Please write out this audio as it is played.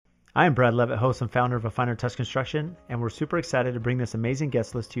I am Brad Levitt, host and founder of A Finer Touch Construction, and we're super excited to bring this amazing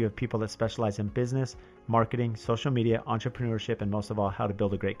guest list to you of people that specialize in business, marketing, social media, entrepreneurship, and most of all, how to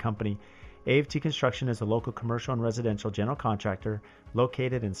build a great company. AFT Construction is a local commercial and residential general contractor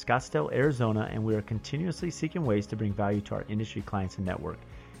located in Scottsdale, Arizona, and we are continuously seeking ways to bring value to our industry clients and network.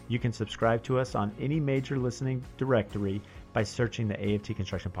 You can subscribe to us on any major listening directory by searching the AFT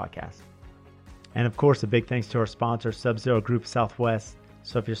Construction Podcast. And of course, a big thanks to our sponsor, Sub-Zero Group Southwest.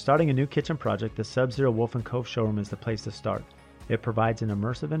 So if you're starting a new kitchen project, the Sub-Zero Wolf & Cove showroom is the place to start. It provides an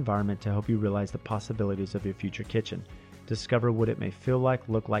immersive environment to help you realize the possibilities of your future kitchen. Discover what it may feel like,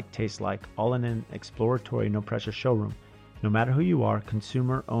 look like, taste like, all in an exploratory, no-pressure showroom. No matter who you are,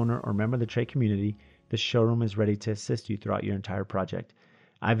 consumer, owner, or member of the trade community, the showroom is ready to assist you throughout your entire project.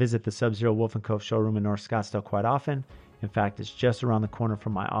 I visit the Sub-Zero Wolf & Cove showroom in North Scottsdale quite often. In fact, it's just around the corner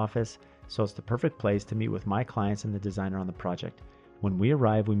from my office, so it's the perfect place to meet with my clients and the designer on the project. When we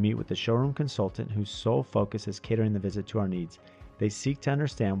arrive, we meet with the showroom consultant whose sole focus is catering the visit to our needs. They seek to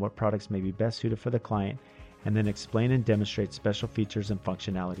understand what products may be best suited for the client and then explain and demonstrate special features and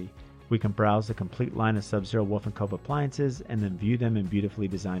functionality. We can browse the complete line of Sub-Zero Wolf & Cove appliances and then view them in beautifully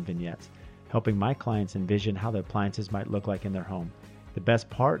designed vignettes, helping my clients envision how the appliances might look like in their home. The best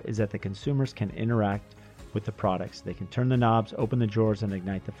part is that the consumers can interact with the products. They can turn the knobs, open the drawers, and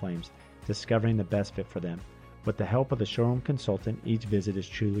ignite the flames, discovering the best fit for them. With the help of the showroom consultant, each visit is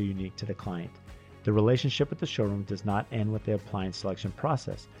truly unique to the client. The relationship with the showroom does not end with the appliance selection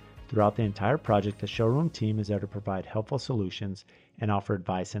process. Throughout the entire project, the showroom team is there to provide helpful solutions and offer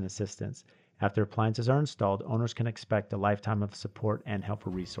advice and assistance. After appliances are installed, owners can expect a lifetime of support and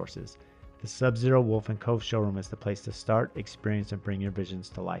helpful resources. The Sub-Zero Wolf & Cove showroom is the place to start, experience, and bring your visions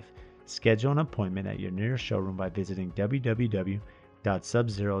to life. Schedule an appointment at your nearest showroom by visiting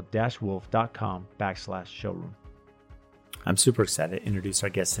www.subzero-wolf.com/showroom. I'm super excited to introduce our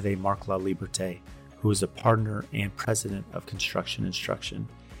guest today, Mark LaLiberte, who is a partner and president of Construction Instruction.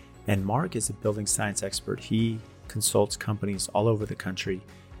 And Mark is a building science expert. He consults companies all over the country.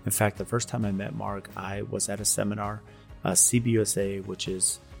 In fact, the first time I met Mark, I was at a seminar, CBUSA, which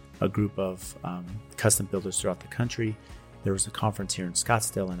is a group of custom builders throughout the country. There was a conference here in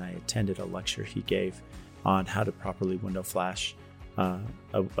Scottsdale, and I attended a lecture he gave on how to properly window flash a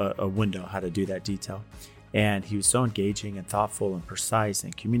window, how to do that detail. And he was so engaging and thoughtful and precise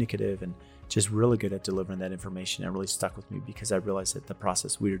and communicative and just really good at delivering that information. It really stuck with me because I realized that the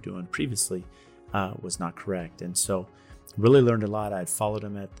process we were doing previously was not correct. And so really learned a lot. I had followed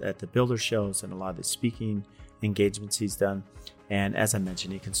him at the builder shows and a lot of the speaking engagements he's done. And as I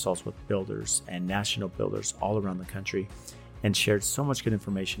mentioned, he consults with builders and national builders all around the country and shared so much good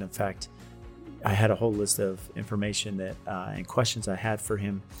information. In fact, I had a whole list of information that and questions I had for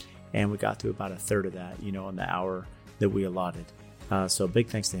him, and we got through about a third of that, in the hour that we allotted. So big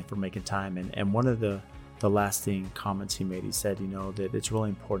thanks to him for making time. And one of the lasting comments he made, he said, that it's really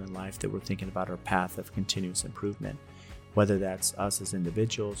important in life that we're thinking about our path of continuous improvement, whether that's us as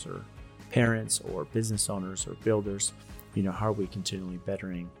individuals or parents or business owners or builders. How are we continually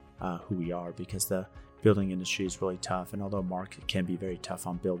bettering who we are? Because the building industry is really tough. And although Mark can be very tough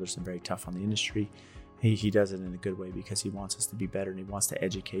on builders and very tough on the industry, he does it in a good way because he wants us to be better and he wants to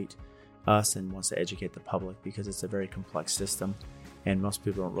educate us and wants to educate the public because it's a very complex system. And most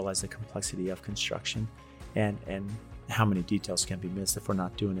people don't realize the complexity of construction and how many details can be missed if we're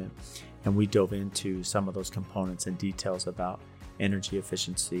not doing it. And we dove into some of those components and details about energy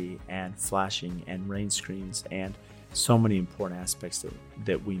efficiency and flashing and rain screens and so many important aspects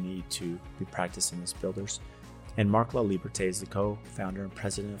that we need to be practicing as builders. And Mark LaLiberte is the co-founder and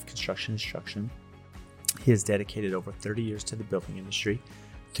president of Construction Instruction. He has dedicated over 30 years to the building industry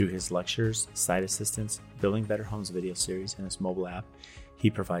through his lectures, site assistance, Building Better Homes video series, and his mobile app. He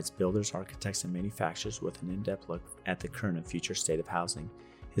provides builders, architects, and manufacturers with an in-depth look at the current and future state of housing.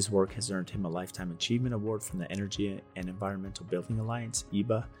 His work has earned him a Lifetime Achievement Award from the Energy and Environmental Building Alliance,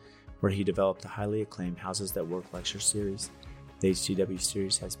 EBA, where he developed the highly acclaimed Houses That Work lecture series. The HTW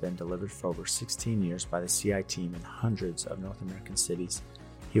series has been delivered for over 16 years by the CI team in hundreds of North American cities.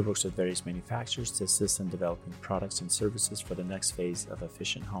 He works with various manufacturers to assist in developing products and services for the next phase of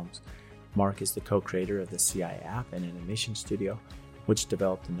efficient homes. Mark is the co-creator of the CI app and animation studio, which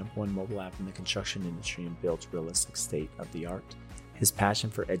developed the #1 mobile app in the construction industry and builds realistic state-of-the-art. His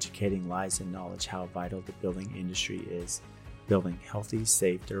passion for educating lies in knowledge how vital the building industry is. Building healthy,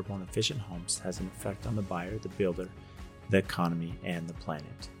 safe, durable, and efficient homes has an effect on the buyer, the builder, the economy, and the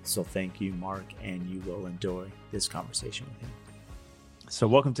planet. So thank you, Mark, and you will enjoy this conversation with him. So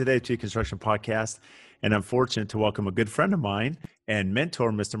welcome today to Construction Podcast, and I'm fortunate to welcome a good friend of mine and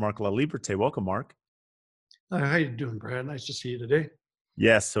mentor, Mr. Mark LaLiberte. Welcome, Mark. How you doing, Brad? Nice to see you today.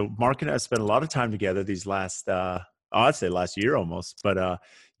 Yeah, so Mark and I have spent a lot of time together these last, I'd say last year almost. But,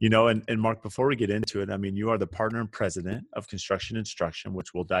 and Mark, before we get into it, I mean, you are the partner and president of Construction Instruction, which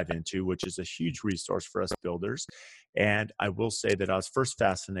we'll dive into, which is a huge resource for us builders. And I will say that I was first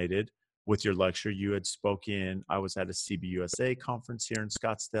fascinated with your lecture. You had spoken, I was at a CBUSA conference here in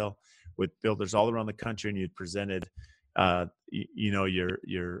Scottsdale with builders all around the country, and you'd presented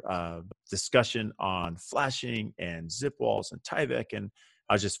your discussion on flashing and zip walls and Tyvek, and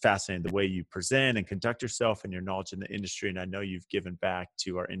I was just fascinated the way you present and conduct yourself and your knowledge in the industry. And I know you've given back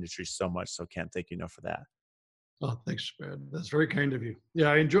to our industry so much, so can't thank you enough for that. Oh, thanks, Brad. That's very kind of you. Yeah,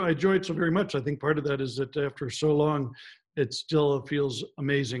 I enjoy it so very much. I think part of that is that after so long, it still feels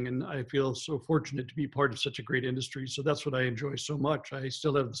amazing, and I feel so fortunate to be part of such a great industry. So that's what I enjoy so much. I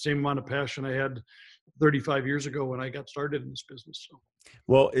still have the same amount of passion I had 35 years ago when I got started in this business. So.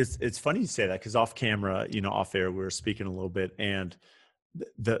 Well, it's funny you say that, because off camera, off air, we were speaking a little bit, and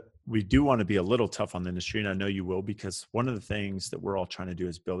we do want to be a little tough on the industry, and I know you will, because one of the things that we're all trying to do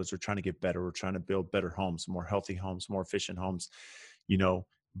as builders, we're trying to get better. We're trying to build better homes, more healthy homes, more efficient homes,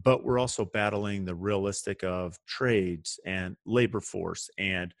 but we're also battling the realistic of trades and labor force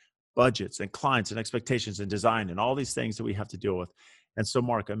and budgets and clients and expectations and design and all these things that we have to deal with. And so,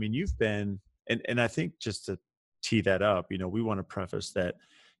 Mark, I mean, you've been, and I think just to tee that up, we want to preface that,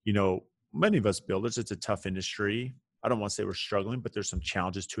 many of us builders, it's a tough industry. I don't want to say we're struggling, but there's some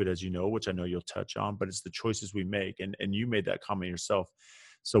challenges to it, as you know, which I know you'll touch on, but it's the choices we make. And you made that comment yourself.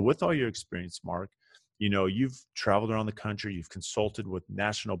 So with all your experience, Mark, you've traveled around the country, you've consulted with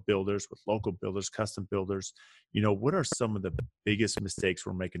national builders, with local builders, custom builders. What are some of the biggest mistakes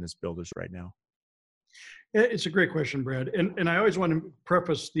we're making as builders right now? It's a great question, Brad. And I always want to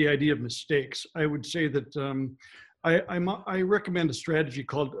preface the idea of mistakes. I would say that I recommend a strategy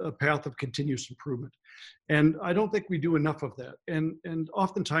called a path of continuous improvement. And I don't think we do enough of that. And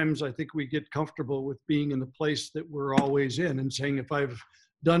oftentimes I think we get comfortable with being in the place that we're always in and saying, if I've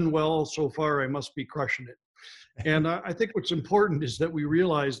done well so far, I must be crushing it. And I think what's important is that we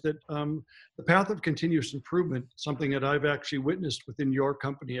realize that the path of continuous improvement, something that I've actually witnessed within your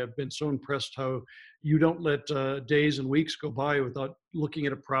company. I've been so impressed how you don't let days and weeks go by without looking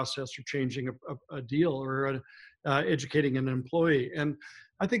at a process or changing a deal or educating an employee. And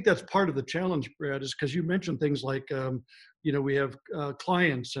I think that's part of the challenge, Brad, is because you mentioned things like, we have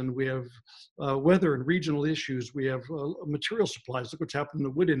clients, and we have weather and regional issues. We have material supplies. Look what's happened in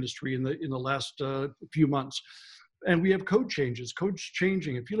the wood industry in the last few months. And we have code changes, codes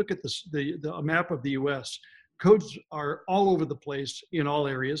changing. If you look at the map of the U.S., codes are all over the place in all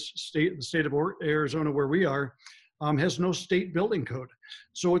areas. The state of Arizona, where we are, has no state building code.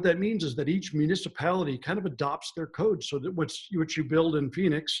 So what that means is that each municipality kind of adopts their code, so that what you build in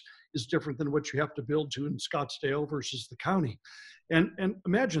Phoenix is different than what you have to build to in Scottsdale versus the county. And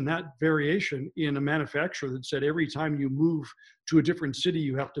imagine that variation in a manufacturer that said every time you move to a different city,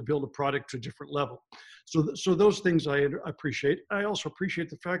 you have to build a product to a different level. So those things I appreciate. I also appreciate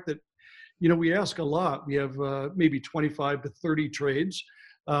the fact that, we ask a lot. We have maybe 25 to 30 trades,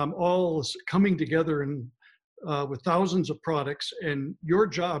 all coming together and with thousands of products, and your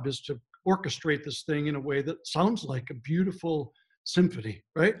job is to orchestrate this thing in a way that sounds like a beautiful symphony,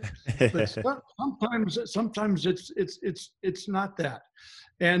 right? But sometimes it's not that,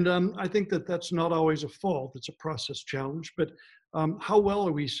 and I think that that's not always a fault. It's a process challenge. But how well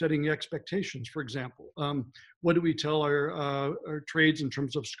are we setting expectations? For example, what do we tell our trades in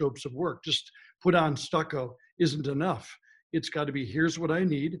terms of scopes of work? Just put on stucco isn't enough. It's got to be, here's what I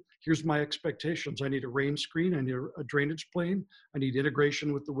need. Here's my expectations. I need a rain screen. I need a drainage plane. I need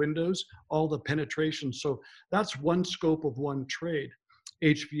integration with the windows, all the penetration. So that's one scope of one trade.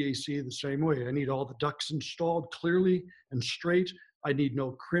 HVAC the same way. I need all the ducts installed clearly and straight. I need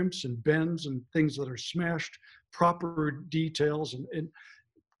no crimps and bends and things that are smashed, proper details and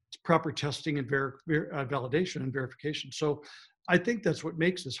proper testing and validation and verification. So I think that's what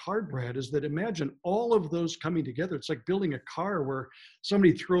makes this hard, Brad, is that imagine all of those coming together. It's like building a car where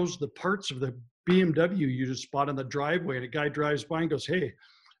somebody throws the parts of the BMW you just bought on the driveway, and a guy drives by and goes, hey,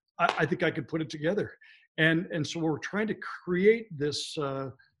 I think I could put it together. And so we're trying to create this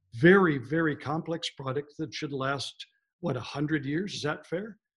very, very complex product that should last, 100 years? Is that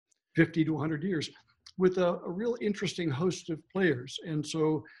fair? 50 to 100 years with a real interesting host of players. And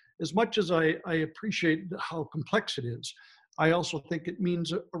so as much as I appreciate how complex it is, I also think it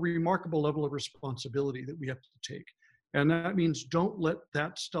means a remarkable level of responsibility that we have to take. And that means don't let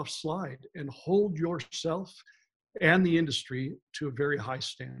that stuff slide, and hold yourself and the industry to a very high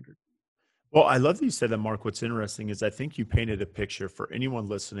standard. Well, I love that you said that, Mark. What's interesting is I think you painted a picture for anyone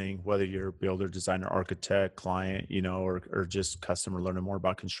listening, whether you're a builder, designer, architect, client, or just customer learning more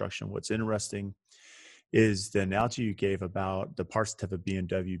about construction. What's interesting is the analogy you gave about the parts of a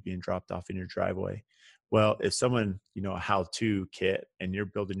BMW being dropped off in your driveway. Well, if someone, a how-to kit and you're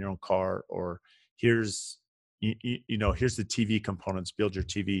building your own car, or here's, here's the TV components, build your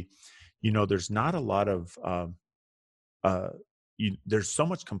TV, there's not a lot of, uh, there's so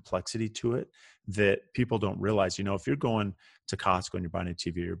much complexity to it that people don't realize. If you're going to Costco and you're buying a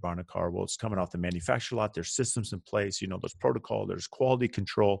TV or you're buying a car, well, it's coming off the manufacturer lot. There's systems in place. There's protocol, there's quality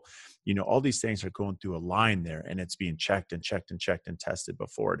control. All these things are going through a line there, and it's being checked and checked and checked and tested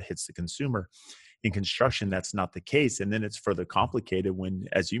before it hits the consumer. In construction, that's not the case. And then it's further complicated when,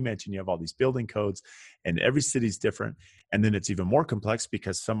 as you mentioned, you have all these building codes and every city's different. And then it's even more complex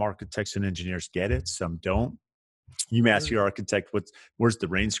because some architects and engineers get it, some don't. You may ask your architect, where's the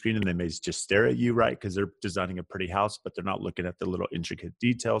rain screen? And they may just stare at you, right? Because they're designing a pretty house, but they're not looking at the little intricate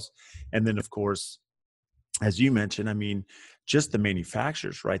details. And then, of course, as you mentioned, I mean, just the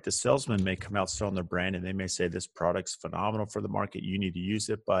manufacturers, right? The salesman may come out selling their brand and they may say this product's phenomenal for the market. You need to use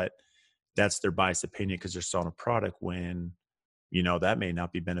it, but that's their biased opinion because they're selling a product when, that may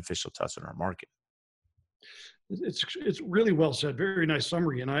not be beneficial to us in our market. It's really well said. Very nice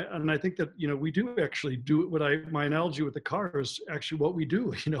summary. And I think that, we do actually do my analogy with the car is actually what we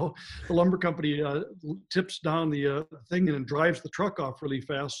do. The lumber company tips down the thing and drives the truck off really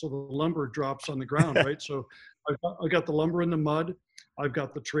fast, so the lumber drops on the ground, right? So I've got the lumber in the mud. I've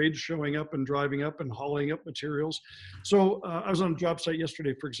got the trades showing up and driving up and hauling up materials. So I was on a job site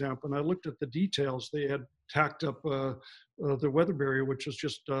yesterday, for example, and I looked at the details. They had tacked up the weather barrier, which was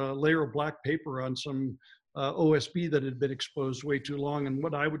just a layer of black paper on some OSB that had been exposed way too long, and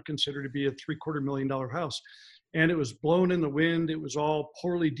what I would consider to be a $750,000 house. And it was blown in the wind. It was all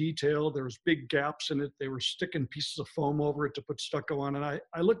poorly detailed. There was big gaps in it. They were sticking pieces of foam over it to put stucco on. And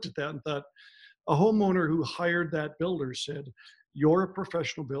I looked at that and thought, a homeowner who hired that builder said, you're a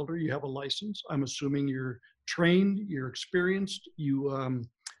professional builder. You have a license. I'm assuming you're trained, you're experienced. You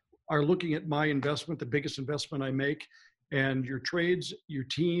are looking at my investment, the biggest investment I make, and your trades, your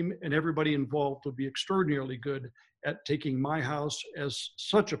team, and everybody involved will be extraordinarily good at taking my house as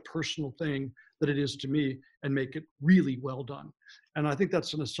such a personal thing that it is to me and make it really well done. And I think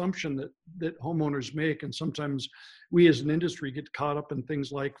that's an assumption that homeowners make. And sometimes we as an industry get caught up in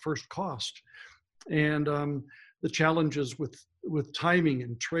things like first cost and the challenges with timing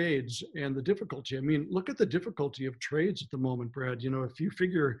and trades and the difficulty. I mean, look at the difficulty of trades at the moment, Brad. If you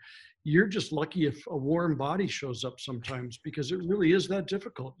figure you're just lucky if a warm body shows up sometimes, because it really is that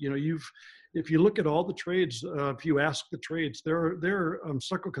difficult. If you look at all the trades, if you ask the trades, there are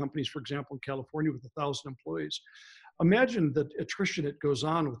stucco companies, for example, in California with 1,000 employees. Imagine the attrition that goes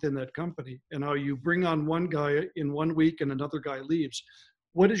on within that company and how you bring on one guy in 1 week and another guy leaves.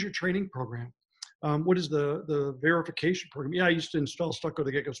 What is your training program? What is the verification program? Yeah, I used to install stucco.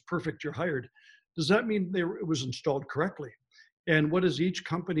 The guy goes, perfect, you're hired. Does that mean it was installed correctly? And what is each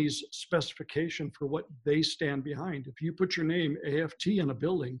company's specification for what they stand behind? If you put your name, AFT, on a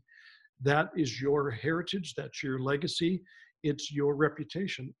building, that is your heritage, that's your legacy, it's your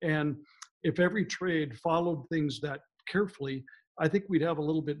reputation. And if every trade followed things that carefully, I think we'd have a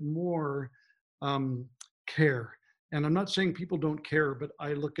little bit more care. And I'm not saying people don't care, but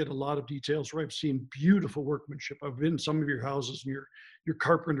I look at a lot of details where I've seen beautiful workmanship. I've been in some of your houses, and your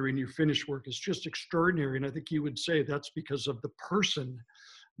carpentry and your finish work is just extraordinary. And I think you would say that's because of the person,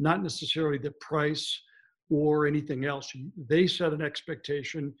 not necessarily the price or anything else. They set an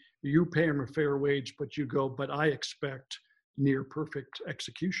expectation, you pay them a fair wage, but you go, but I expect near perfect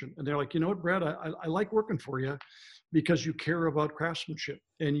execution. And they're like, you know what, Brad, I like working for you because you care about craftsmanship,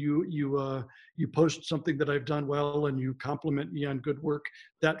 and you post something that I've done well and you compliment me on good work.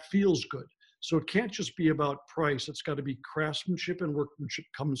 That feels good. So it can't just be about price. It's got to be craftsmanship, and workmanship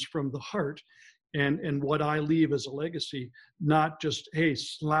comes from the heart and what I leave as a legacy, not just, hey,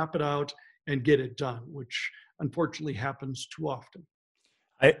 slap it out and get it done, which unfortunately happens too often.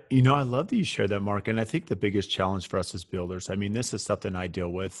 I love that you share that, Mark. And I think the biggest challenge for us as builders, I mean, this is something I deal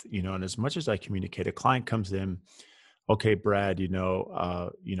with, and as much as I communicate, a client comes in, okay, Brad,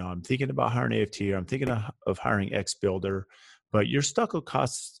 I'm thinking about hiring AFT, or I'm thinking of hiring X builder, but your stucco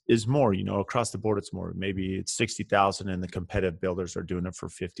cost is more, across the board, it's more. Maybe it's 60,000 and the competitive builders are doing it for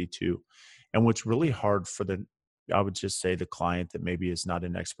 52. And what's really hard for I would just say the client that maybe is not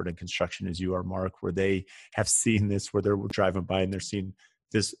an expert in construction as you are, Mark, where they have seen this, where they're driving by and they're seeing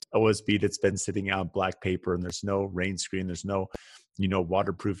this OSB that's been sitting out black paper, and there's no rain screen, there's no,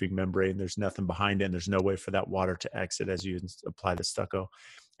 waterproofing membrane, there's nothing behind it, and there's no way for that water to exit as you apply the stucco.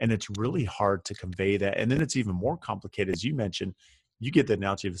 And it's really hard to convey that. And then it's even more complicated. As you mentioned, you get the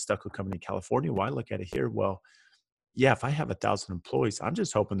analogy of a stucco company in California. Well, I look at it here. Well, yeah, if I have 1,000 employees, I'm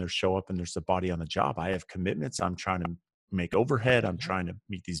just hoping they show up and there's a body on the job. I have commitments. I'm trying to make overhead. I'm trying to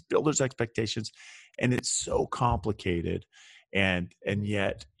meet these builders' expectations. And it's so complicated. And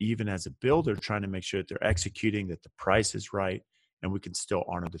yet, even as a builder, trying to make sure that they're executing, that the price is right, and we can still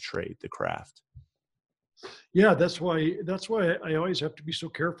honor the trade, the craft. Yeah, that's why I always have to be so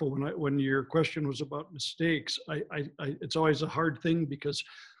careful when your question was about mistakes. It's always a hard thing because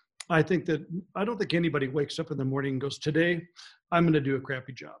I don't think anybody wakes up in the morning and goes, today I'm going to do a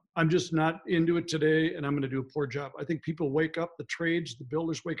crappy job. I'm just not into it today, and I'm going to do a poor job. I think people wake up, the trades, the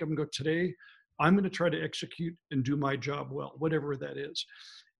builders wake up and go, today I'm going to try to execute and do my job well, whatever that is.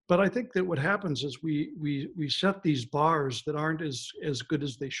 But I think that what happens is we set these bars that aren't as good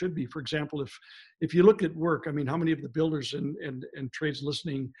as they should be. For example, if you look at work, I mean, how many of the builders and trades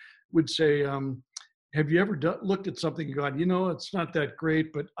listening would say, have you ever looked at something and gone, it's not that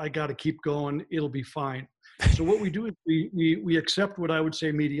great, but I got to keep going. It'll be fine. So what we do is we accept what I would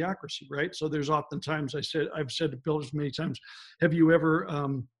say mediocrity, right? So there's oftentimes I've said to builders many times, have you ever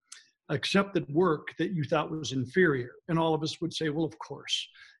accepted work that you thought was inferior? And all of us would say, well, of course.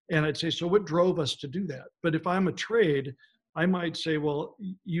 And I'd say, so what drove us to do that? But if I'm a trade, I might say, well,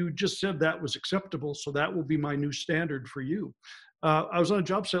 you just said that was acceptable, so that will be my new standard for you. I was on a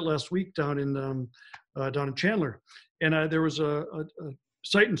job site last week down in Chandler, and there was a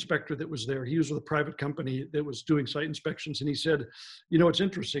site inspector that was there. He was with a private company that was doing site inspections, and he said, it's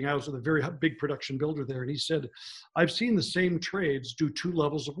interesting. I was with a very big production builder there, and he said, I've seen the same trades do two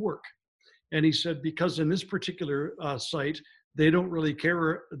levels of work. And he said, because in this particular site, they don't really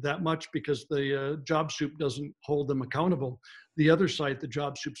care that much because the job soup doesn't hold them accountable. The other site, the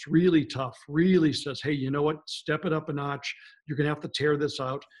job soup's really tough, really says, hey, you know what, step it up a notch. You're going to have to tear this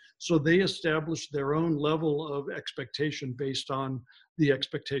out. So they establish their own level of expectation based on the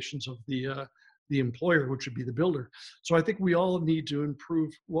expectations of the employer, which would be the builder. So I think we all need to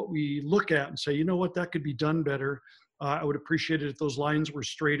improve what we look at and say, you know what, that could be done better. I would appreciate it if those lines were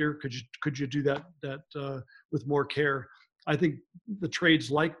straighter. Could you do that with more care? I think the trades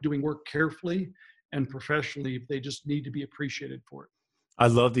like doing work carefully and professionally. They just need to be appreciated for it. I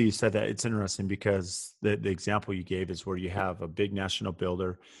love that you said that. It's interesting because the example you gave is where you have a big national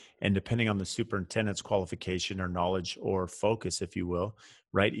builder, and depending on the superintendent's qualification or knowledge or focus, if you will,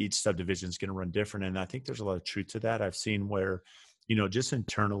 right, each subdivision is going to run different. And I think there's a lot of truth to that. I've seen where, just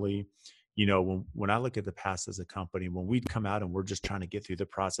internally, when I look at the past as a company, when we'd come out and we're just trying to get through the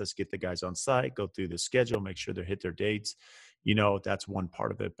process, get the guys on site, go through the schedule, make sure they hit their dates, that's one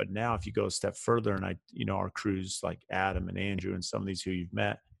part of it. But now if you go a step further and our crews like Adam and Andrew and some of these who you've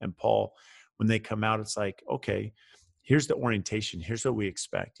met and Paul, when they come out, it's like, okay, here's the orientation. Here's what we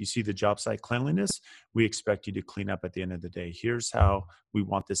expect. You see the job site cleanliness. We expect you to clean up at the end of the day. Here's how we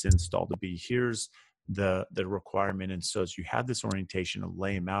want this install to be. Here's the requirement. And so as you have this orientation and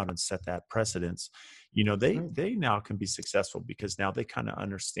lay them out and set that precedence, they now can be successful because now they kind of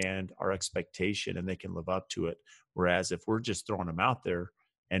understand our expectation and they can live up to it. Whereas if we're just throwing them out there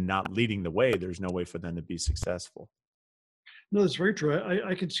and not leading the way, there's no way for them to be successful. No, that's very true.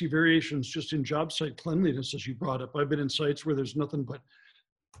 I can see variations just in job site cleanliness, as you brought up. I've been in sites where there's nothing but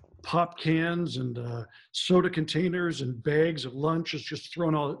pop cans and soda containers and bags of lunch is just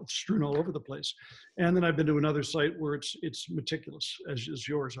strewn all over the place. And then I've been to another site where it's meticulous as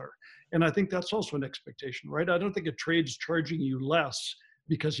yours are. And I think that's also an expectation, right? I don't think a trade's charging you less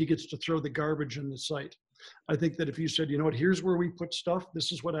because he gets to throw the garbage in the site. I think that if you said, you know what, here's where we put stuff,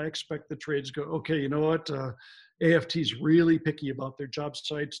 this is what I expect the trades go, okay, you know what, AFT's really picky about their job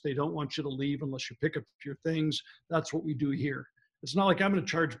sites. They don't want you to leave unless you pick up your things. That's what we do here. It's not like I'm going to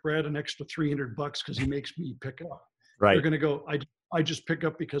charge Brad an extra $300 because he makes me pick up. Right. They're going to go, I just pick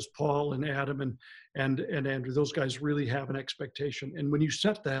up because Paul and Adam and Andrew, those guys really have an expectation. And when you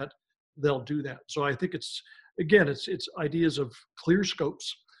set that, they'll do that. So I think it's ideas of clear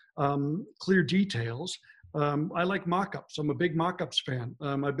scopes, clear details. I like mock-ups. I'm a big mock-ups fan.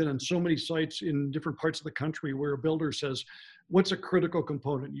 I've been on so many sites in different parts of the country where a builder says, what's a critical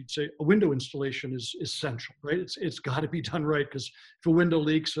component? You'd say a window installation is essential, right? It's got to be done right because if a window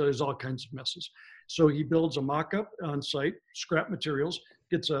leaks, there's all kinds of messes. So he builds a mock-up on site, scrap materials,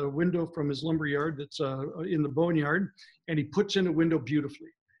 gets a window from his lumber yard that's in the boneyard, and he puts in a window beautifully.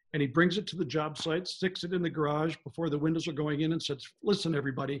 And he brings it to the job site, sticks it in the garage before the windows are going in and says, listen,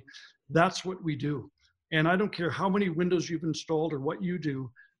 everybody, that's what we do. And I don't care how many windows you've installed or what you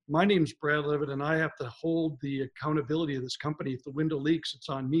do, my name's Brad Levitt, and I have to hold the accountability of this company. If the window leaks, it's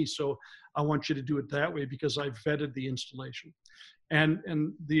on me. So I want you to do it that way because I've vetted the installation.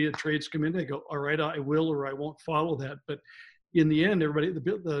 And the trades come in, they go, all right, I will or I won't follow that. But in the end, everybody,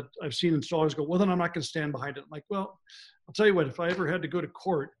 I've seen installers go, well, then I'm not going to stand behind it. I'm like, well, I'll tell you what, if I ever had to go to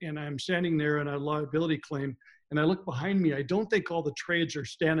court and I'm standing there in a liability claim and I look behind me, I don't think all the trades are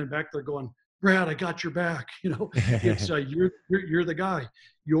standing back there going, Brad, I got your back. It's you're the guy.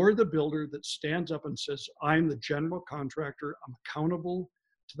 You're the builder that stands up and says, I'm the general contractor. I'm accountable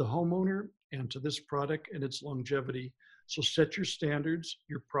to the homeowner and to this product and its longevity. So set your standards,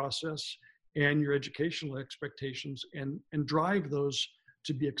 your process, and your educational expectations, and drive those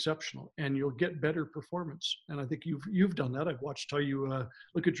to be exceptional, and you'll get better performance. And I think you've done that. I've watched how you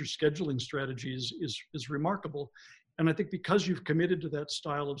look at your scheduling strategies is remarkable. And I think because you've committed to that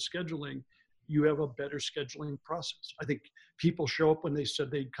style of scheduling, you have a better scheduling process. I think people show up when they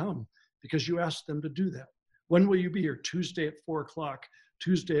said they'd come because you asked them to do that. When will you be here? Tuesday at 4:00,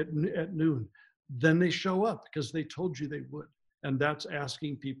 Tuesday at noon. Then they show up because they told you they would. And that's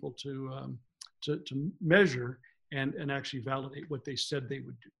asking people to measure and actually validate what they said they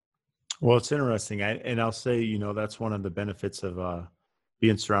would do. Well, it's interesting. I'll say, that's one of the benefits of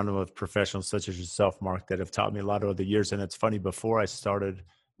being surrounded with professionals such as yourself, Mark, that have taught me a lot over the years. And it's funny, before I started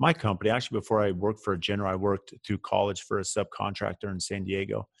my company, actually, before I worked for General, I worked through college for a subcontractor in San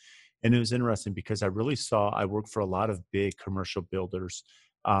Diego. And it was interesting because I worked for a lot of big commercial builders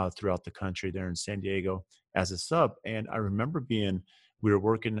throughout the country there in San Diego as a sub. And I remember we were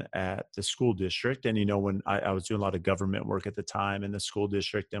working at the school district. And, when I was doing a lot of government work at the time in the school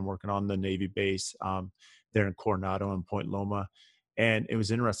district and working on the Navy base there in Coronado and Point Loma. And it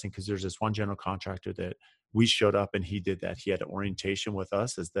was interesting because there's this one general contractor that we showed up and he did that. He had an orientation with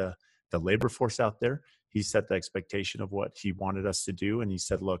us as the labor force out there. He set the expectation of what he wanted us to do. And he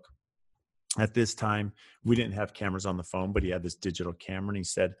said, look, at this time, we didn't have cameras on the phone, but he had this digital camera. And he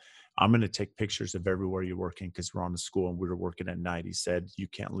said, I'm going to take pictures of everywhere you're working because we're on the school and we were working at night. He said, you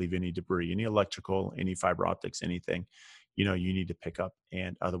can't leave any debris, any electrical, any fiber optics, anything, you need to pick up.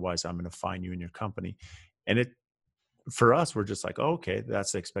 And otherwise, I'm going to fine you and your company. And for us, we're just like, oh, okay,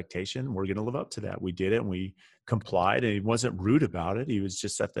 that's the expectation. We're going to live up to that. We did it and we complied, and he wasn't rude about it. He was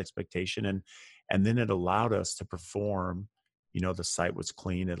just set the expectation. And then it allowed us to perform. The site was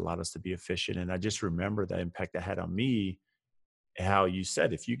clean. It allowed us to be efficient. And I just remember the impact that had on me, how you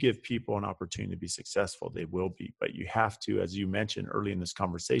said, if you give people an opportunity to be successful, they will be. But you have to, as you mentioned early in this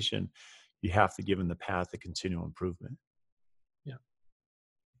conversation, you have to give them the path of continual improvement. Yeah.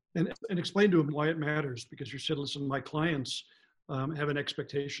 And explain to them why it matters, because you said, listen, my clients have an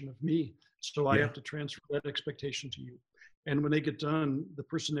expectation of me. So I have to transfer that expectation to you. And when they get done, the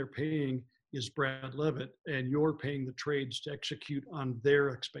person they're paying is Brad Levitt, and you're paying the trades to execute on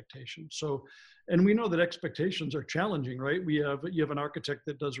their expectations. So, and we know that expectations are challenging, right? You have an architect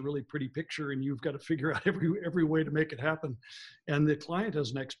that does a really pretty picture, and you've got to figure out every way to make it happen. And the client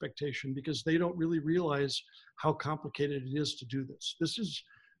has an expectation because they don't really realize how complicated it is to do this.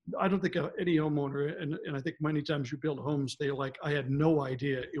 I don't think any homeowner, and I think many times you build homes, they're like, I had no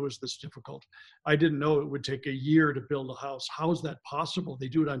idea it was this difficult. I didn't know it would take a year to build a house. How is that possible? They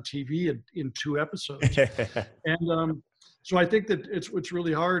do it on TV in 2 episodes. And so I think that what's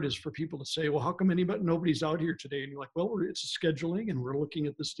really hard is for people to say, well, how come nobody's out here today? And you're like, well, it's a scheduling and we're looking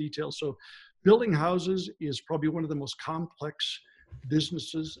at this detail. So building houses is probably one of the most complex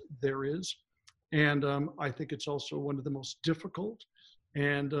businesses there is. And I think it's also one of the most difficult.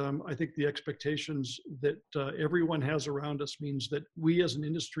 And I think the expectations that everyone has around us means that we as an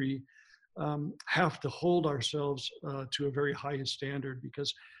industry have to hold ourselves to a very high standard.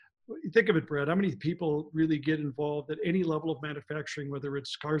 Because think of it, Brad, how many people really get involved at any level of manufacturing, whether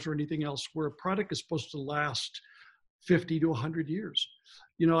it's cars or anything else, where a product is supposed to last 50 to 100 years?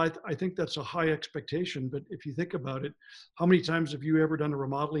 I think that's a high expectation. But if you think about it, how many times have you ever done a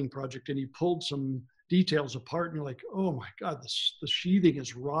remodeling project and you pulled some details apart and you're like, oh my God, the sheathing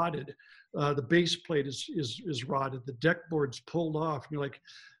is rotted. The base plate is rotted. The deck board's pulled off. And you're like,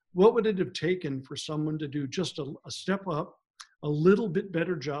 what would it have taken for someone to do just a step up, a little bit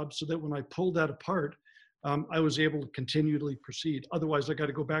better job, so that when I pulled that apart, I was able to continually proceed? Otherwise, I got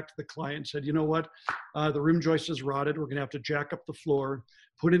to go back to the client and said, you know what, the rim joist is rotted. We're going to have to jack up the floor,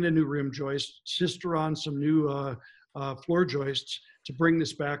 put in a new rim joist, sister on some new floor joists. To bring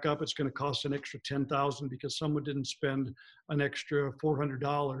this back up, it's going to cost an extra $10,000 because someone didn't spend an extra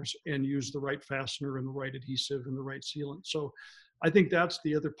 $400 and use the right fastener and the right adhesive and the right sealant. So I think that's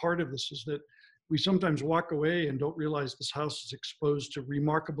the other part of this, is that we sometimes walk away and don't realize this house is exposed to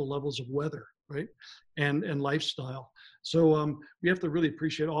remarkable levels of weather, right? And lifestyle. So we have to really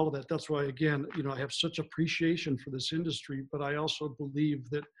appreciate all of that. That's why, again, I have such appreciation for this industry, but I also believe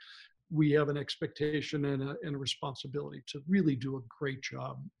that we have an expectation and a responsibility to really do a great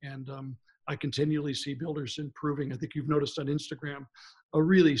job. And I continually see builders improving. I think you've noticed on Instagram a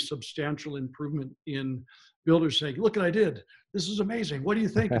really substantial improvement in builders saying, look what I did. This is amazing. What do you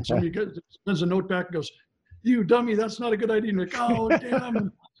think? And somebody sends a note back and goes, you dummy, that's not a good idea. And you're like, oh,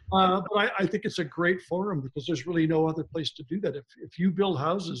 damn. But I think it's a great forum because there's really no other place to do that. If you build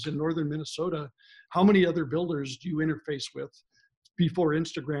houses in northern Minnesota, how many other builders do you interface with before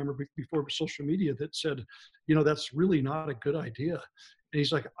Instagram or before social media that said, that's really not a good idea? And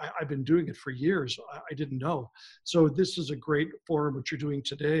he's like, I've been doing it for years. I didn't know. So this is a great forum. What you're doing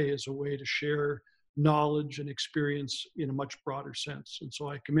today is a way to share knowledge and experience in a much broader sense. And so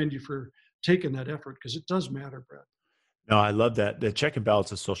I commend you for taking that effort because it does matter, Brad. No, I love that. The check and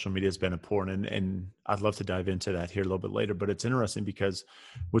balance of social media has been important, and I'd love to dive into that here a little bit later. But it's interesting because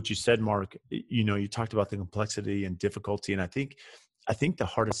what you said, Mark, you talked about the complexity and difficulty, and I think the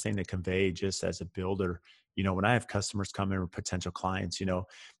hardest thing to convey just as a builder, when I have customers come in or potential clients,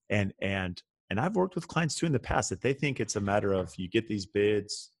 and I've worked with clients too in the past that they think it's a matter of you get these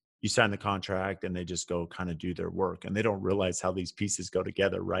bids, you sign the contract, and they just go kind of do their work, and they don't realize how these pieces go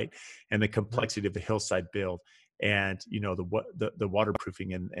together, right? And the complexity of a hillside build. And the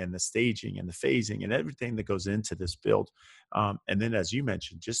waterproofing and the staging and the phasing and everything that goes into this build, and then as you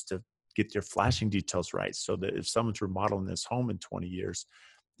mentioned, just to get their flashing details right, so that if someone's remodeling this home in 20 years,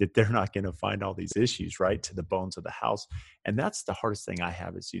 that they're not going to find all these issues right to the bones of the house. And that's the hardest thing I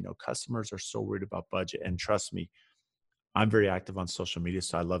have is customers are so worried about budget. And trust me, I'm very active on social media,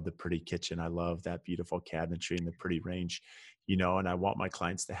 so I love the pretty kitchen. I love that beautiful cabinetry and the pretty range, and I want my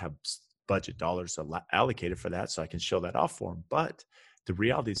clients to have budget dollars allocated for that so I can show that off for them. But the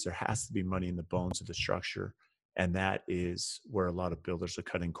reality is there has to be money in the bones of the structure. And that is where a lot of builders are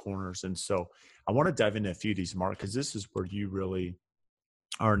cutting corners. And so I want to dive into a few of these, Mark, because this is where you really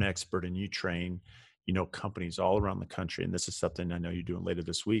are an expert and you train, companies all around the country. And this is something I know you're doing later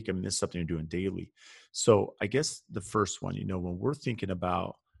this week. I mean, this is something you're doing daily. So I guess the first one, when we're thinking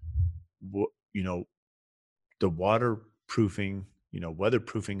about, the waterproofing,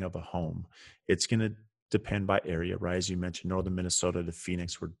 weatherproofing of a home, it's going to depend by area, right? As you mentioned, northern Minnesota to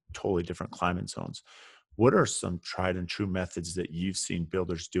Phoenix were totally different climate zones. What are some tried and true methods that you've seen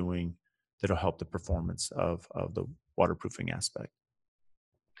builders doing that'll help the performance of the waterproofing aspect?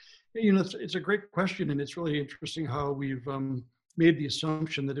 It's a great question, and it's really interesting how we've made the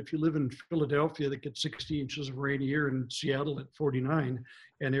assumption that if you live in Philadelphia that gets 60 inches of rain a year, and Seattle at 49,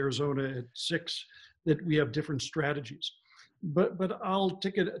 and Arizona at 6, that we have different strategies. But I'll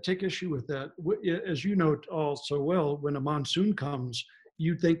take issue with that. As you know all so well, when a monsoon comes,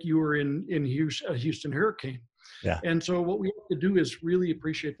 you think you were in a Houston hurricane. Yeah. And so what we have to do is really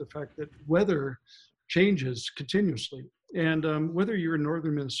appreciate the fact that weather changes continuously. And whether you're in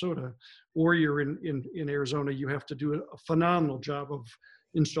northern Minnesota or you're in Arizona, you have to do a phenomenal job of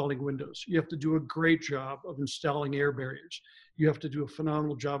installing windows. You have to do a great job of installing air barriers. You have to do a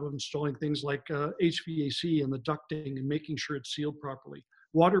phenomenal job of installing things like HVAC and the ducting and making sure it's sealed properly.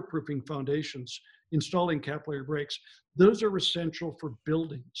 Waterproofing foundations, installing capillary breaks. Those are essential for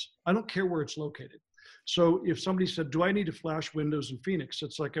buildings. I don't care where it's located. So if somebody said, do I need to flash windows in Phoenix?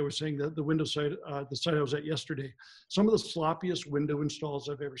 It's like I was saying, the window site, the site I was at yesterday, some of the sloppiest window installs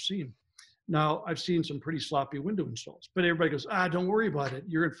I've ever seen. Now, I've seen some pretty sloppy window installs, but everybody goes, don't worry about it.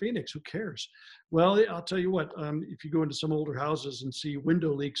 You're in Phoenix, who cares? Well, I'll tell you what, if you go into some older houses and see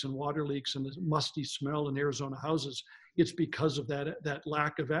window leaks and water leaks and the musty smell in Arizona houses, it's because of that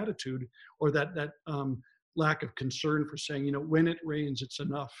lack of attitude or that lack of concern for saying, when it rains, it's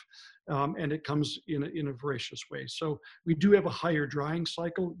enough. And it comes in a voracious way. So we do have a higher drying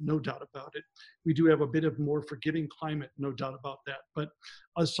cycle, no doubt about it. We do have a bit of more forgiving climate, no doubt about that. But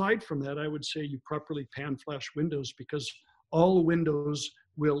aside from that, I would say you properly pan flash windows because all windows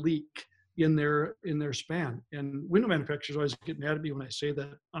will leak in their span. And window manufacturers always get mad at me when I say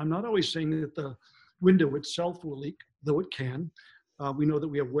that. I'm not always saying that the window itself will leak, though it can. We know that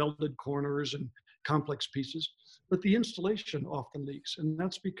we have welded corners and complex pieces, but the installation often leaks. And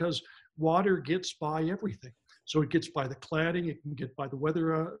that's because water gets by everything. So it gets by the cladding, it can get by the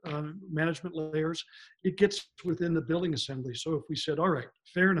weather management layers, it gets within the building assembly. So if we said, all right,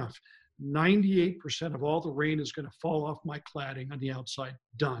 fair enough, 98% of all the rain is going to fall off my cladding on the outside,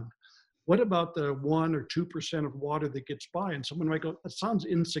 done. What about the 1 or 2% of water that gets by? And someone might go, that sounds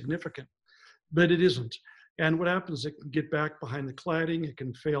insignificant, but it isn't. And what happens, it can get back behind the cladding, it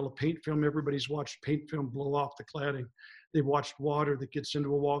can fail a paint film. Everybody's watched paint film blow off the cladding. They've watched water that gets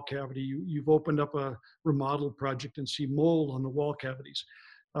into a wall cavity. You've opened up a remodel project and see mold on the wall cavities.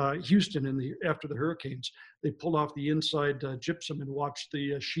 Houston, after the hurricanes, they pulled off the inside gypsum and watched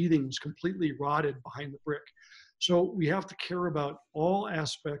the sheathing was completely rotted behind the brick. So we have to care about all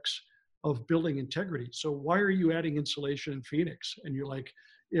aspects of building integrity. So why are you adding insulation in Phoenix? And you're like,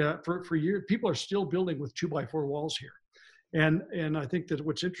 yeah, for years, people are still building with 2x4 walls here. And I think that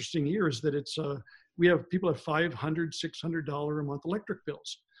what's interesting here is that we have people at $500, $600 a month electric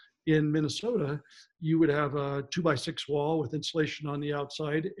bills. In Minnesota, you would have a 2x6 wall with insulation on the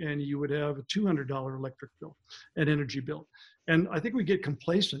outside, and you would have a $200 electric bill, an energy bill. And I think we get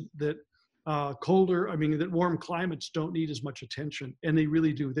complacent that that warm climates don't need as much attention, and they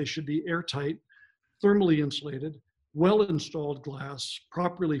really do. They should be airtight, thermally insulated, well-installed glass,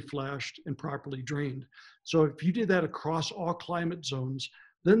 properly flashed, and properly drained. So if you did that across all climate zones,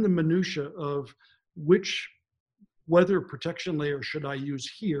 then the minutia of which weather protection layer should I use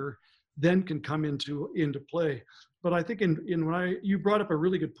here then can come into play. But I think you brought up a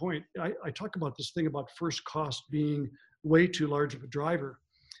really good point. I talk about this thing about first cost being way too large of a driver.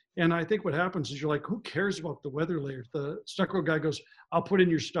 And I think what happens is you're like, who cares about the weather layer? The stucco guy goes, I'll put in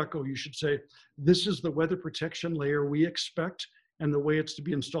your stucco. You should say, this is the weather protection layer we expect and the way it's to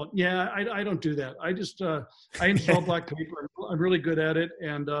be installed. Yeah, I don't do that. I just, I install black paper. I'm really good at it.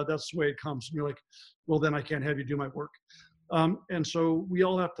 And that's the way it comes. And you're like, well, then I can't have you do my work. And so we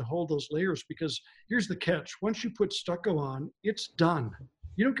all have to hold those layers, because here's the catch. Once you put stucco on, it's done.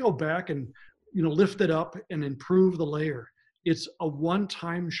 You don't go back and lift it up and improve the layer. It's a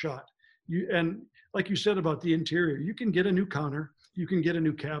one-time shot. And like you said about the interior, you can get a new counter, you can get a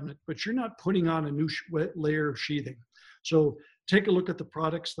new cabinet, but you're not putting on a new layer of sheathing. So take a look at the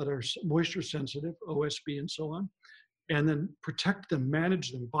products that are moisture sensitive, OSB and so on, and then protect them,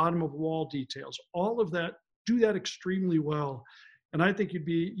 manage them, bottom of wall details, all of that, do that extremely well. And I think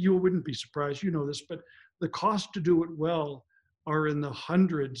you wouldn't be surprised, you know this, but the cost to do it well are in the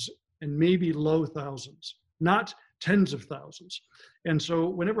hundreds and maybe low thousands, not tens of thousands. And so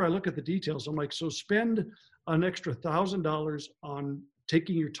whenever I look at the details, I'm like, so spend an extra $1,000 on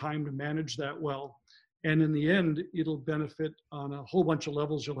taking your time to manage that well. And in the end, it'll benefit on a whole bunch of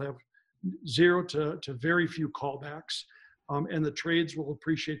levels. You'll have zero to very few callbacks. And the trades will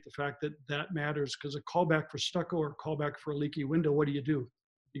appreciate the fact that that matters, because a callback for stucco or a callback for a leaky window, what do?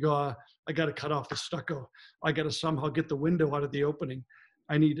 You go, I got to cut off the stucco. I got to somehow get the window out of the opening.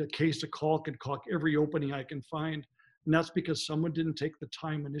 I need a case of caulk and caulk every opening I can find. And that's because someone didn't take the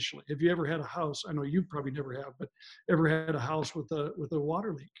time initially. Have you ever had a house? I know you probably never have, but ever had a house with a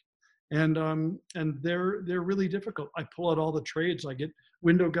water leak? And they're really difficult. I pull out all the trades. I get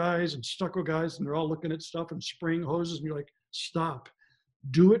window guys and stucco guys, and they're all looking at stuff and spraying hoses. And you're like, stop,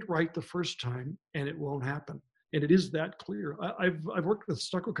 do it right the first time, and it won't happen. And it is that clear. I've worked with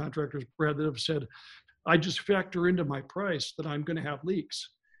stucco contractors, Brad, that have said, I just factor into my price that I'm going to have leaks.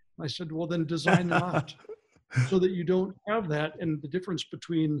 I said, well, then design them out so that you don't have that. And the difference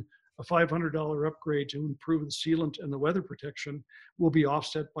between a $500 upgrade to improve the sealant and the weather protection will be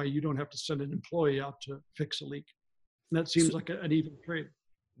offset by you don't have to send an employee out to fix a leak. And that seems like an even trade.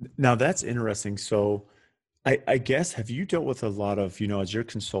 Now that's interesting. So I guess, have you dealt with a lot of, as your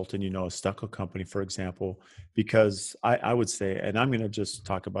consultant, a stucco company, for example, because I would say, and I'm going to just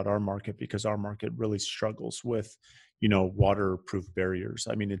talk about our market, because our market really struggles with, waterproof barriers.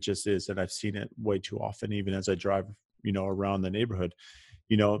 I mean, it just is. And I've seen it way too often, even as I drive, around the neighborhood,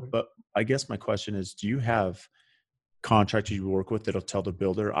 but I guess my question is, do you have contractors you work with that'll tell the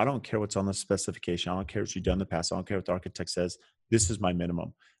builder, I don't care what's on the specification. I don't care what you've done in the past. I don't care what the architect says. This is my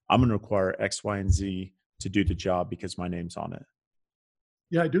minimum. I'm going to require X, Y, and Z to do the job because my name's on it.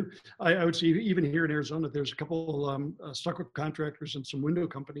 Yeah, I do. I would say even here in Arizona, there's a couple stucco contractors and some window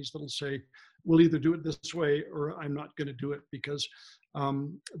companies that'll say, we'll either do it this way or I'm not going to do it, because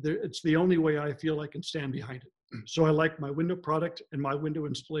it's the only way I feel I can stand behind it. So I like my window product, and my window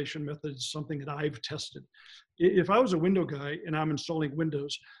installation method is something that I've tested. If I was a window guy and I'm installing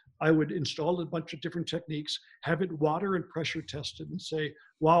windows, I would install a bunch of different techniques, have it water and pressure tested, and say,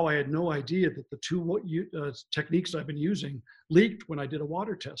 wow, I had no idea that the two techniques I've been using leaked when I did a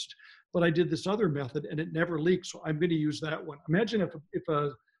water test. But I did this other method and it never leaked, so I'm going to use that one. Imagine if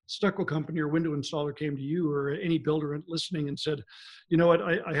a stucco company or window installer came to you or any builder listening and said, you know what,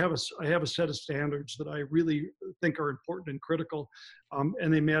 I have a set of standards that I really think are important and critical,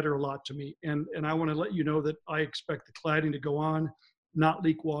 and they matter a lot to me. And I want to let you know that I expect the cladding to go on, not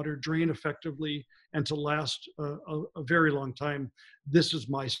leak water, drain effectively, and to last a very long time. This is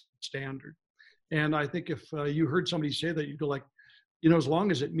my standard. And I think if you heard somebody say that, you'd go like, as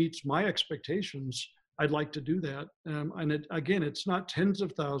long as it meets my expectations, I'd like to do that. And again, it's not tens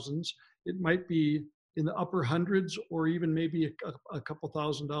of thousands. It might be in the upper hundreds, or even maybe a couple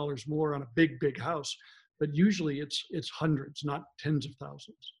 $1,000s more on a big house. But usually it's hundreds, not tens of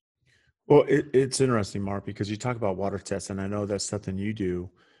thousands. Well, it's interesting, Mark, because you talk about water tests, and I know that's something you do.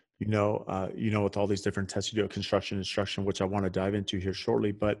 With all these different tests you do at construction instruction, which I want to dive into here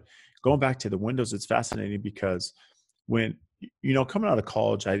shortly. But going back to the windows, it's fascinating because when coming out of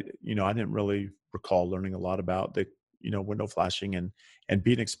college, I didn't really recall learning a lot about the window flashing and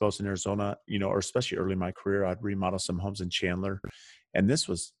being exposed in Arizona, or especially early in my career. I'd remodel some homes in Chandler, and this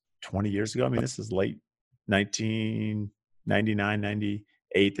was 20 years ago. I mean, this is late 1999,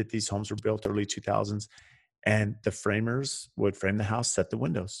 98 that these homes were built, early 2000s. And the framers would frame the house, set the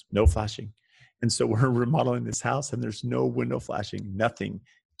windows, no flashing. And so we're remodeling this house and there's no window flashing, nothing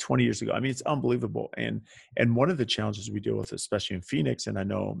 20 years ago. I mean, it's unbelievable. And one of the challenges we deal with, especially in Phoenix, and I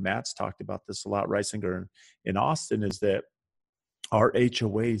know Matt's talked about this a lot, Reisinger in Austin, is that our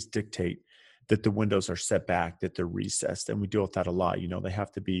HOAs dictate that the windows are set back, that they're recessed. And we deal with that a lot. They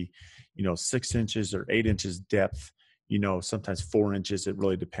have to be, 6 inches or 8 inches depth, sometimes 4 inches. It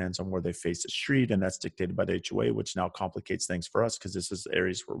really depends on where they face the street. And that's dictated by the HOA, which now complicates things for us because this is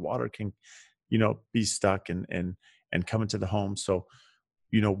areas where water can, be stuck and come into the home. So,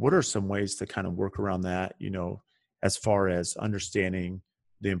 what are some ways to kind of work around that, as far as understanding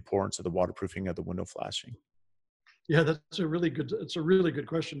the importance of the waterproofing of the window flashing? Yeah, it's a really good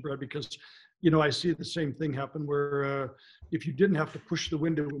question, Brad, because, I see the same thing happen where if you didn't have to push the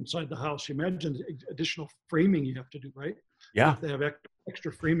window inside the house, you imagine the additional framing you have to do, right? You Yeah. have to have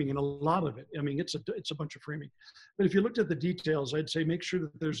extra framing, and a lot of it. I mean, it's a bunch of framing. But if you looked at the details, I'd say make sure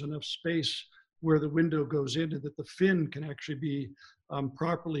that there's enough space where the window goes in and that the fin can actually be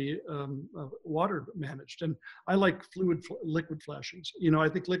properly water managed. And I like liquid flashings. I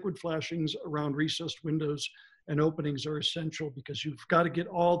think liquid flashings around recessed windows and openings are essential because you've got to get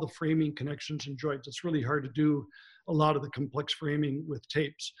all the framing connections and joints. It's really hard to do a lot of the complex framing with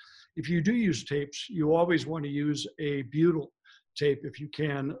tapes. If you do use tapes, you always want to use a butyl tape if you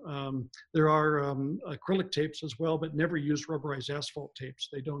can. There are acrylic tapes as well, but never use rubberized asphalt tapes.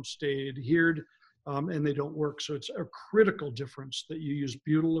 They don't stay adhered and they don't work. So it's a critical difference that you use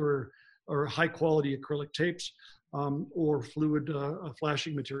butyl or high quality acrylic tapes or fluid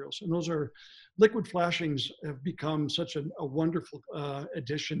flashing materials. And those are liquid flashings have become such a wonderful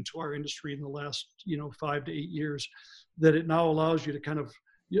addition to our industry in the last 5 to 8 years that it now allows you to kind of,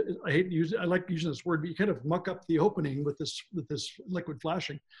 I like using this word, but you kind of muck up the opening with this liquid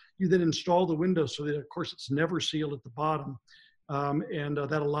flashing. You then install the window so that, of course, it's never sealed at the bottom. And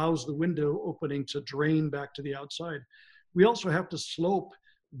that allows the window opening to drain back to the outside. We also have to slope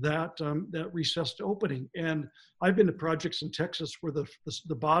that recessed opening. And I've been to projects in Texas where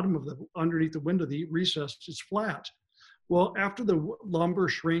the bottom of underneath the window, the recess is flat. Well, after the lumber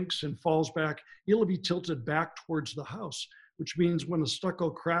shrinks and falls back, it'll be tilted back towards the house, which means when the stucco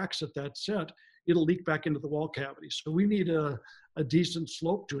cracks at that set, it'll leak back into the wall cavity. So we need a decent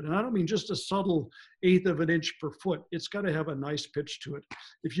slope to it. And I don't mean just a subtle 1/8 of an inch per foot. It's got to have a nice pitch to it.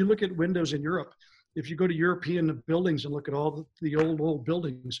 If you look at windows in Europe, if you go to European buildings and look at all the old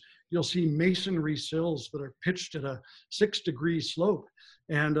buildings, you'll see masonry sills that are pitched at a 6-degree slope.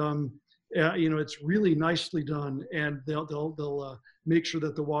 And it's really nicely done. And they'll make sure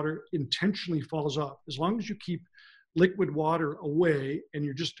that the water intentionally falls off. As long as you keep liquid water away and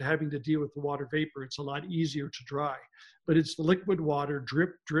you're just having to deal with the water vapor, it's a lot easier to dry. But it's the liquid water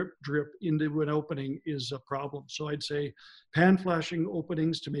drip, drip, drip into an opening is a problem. So I'd say pan flashing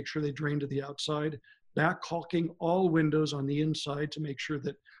openings to make sure they drain to the outside, back caulking all windows on the inside to make sure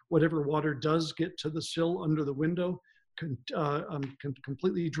that whatever water does get to the sill under the window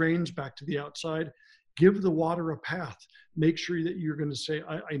completely drains back to the outside. Give the water a path. Make sure that you're going to say,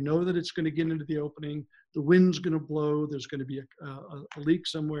 I know that it's going to get into the opening. The wind's going to blow. There's going to be a leak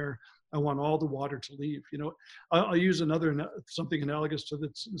somewhere. I want all the water to leave. I'll use something analogous to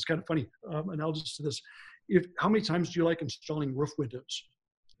this. It's kind of funny, analogous to this. How many times do you like installing roof windows?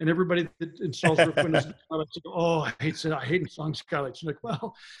 And everybody that installs roof windows, oh, I hate installing skylights. You're like,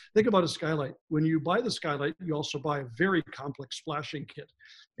 well, think about a skylight. When you buy the skylight, you also buy a very complex flashing kit.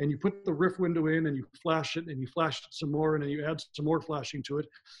 And you put the roof window in and you flash it and you flash it some more and then you add some more flashing to it.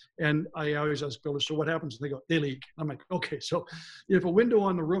 And I always ask builders, so what happens? And they go, they leak. I'm like, okay, so if a window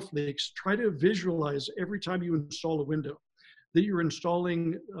on the roof leaks, try to visualize every time you install a window that you're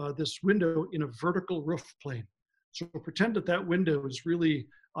installing this window in a vertical roof plane. So pretend that window is really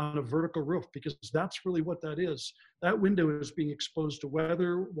on a vertical roof because that's really what that is. That window is being exposed to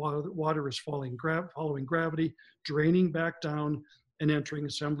weather, water is following gravity, draining back down, and entering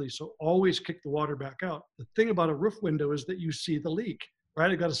assembly. So always kick the water back out. The thing about a roof window is that you see the leak,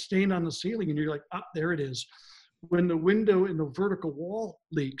 right? It got a stain on the ceiling and you're like, ah, there it is. When the window in the vertical wall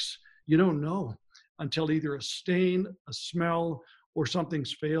leaks, you don't know until either a stain, a smell, or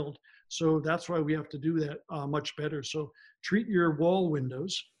something's failed. So that's why we have to do that much better. So treat your wall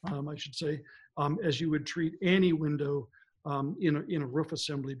windows, I should say, as you would treat any window in a roof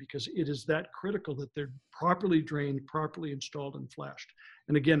assembly, because it is that critical that they're properly drained, properly installed, and flashed.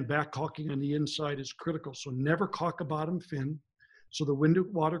 And again, back caulking on the inside is critical. So never caulk a bottom fin so the window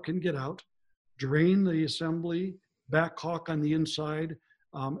water can get out. Drain the assembly, back caulk on the inside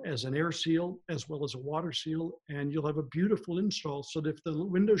as an air seal as well as a water seal, and you'll have a beautiful install. So that if the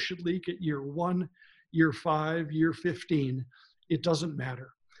window should leak at year 1, year 5, year 15, it doesn't matter,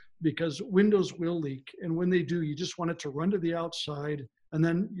 because windows will leak. And when they do, you just want it to run to the outside and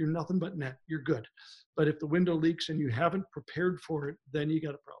then you're nothing but net, you're good. But if the window leaks and you haven't prepared for it, then you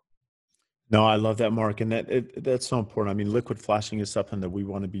got a problem. No, I love that, Mark, and that's so important. I mean, liquid flashing is something that we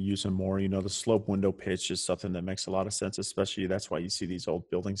want to be using more. You know, the slope window pitch is something that makes a lot of sense, especially that's why you see these old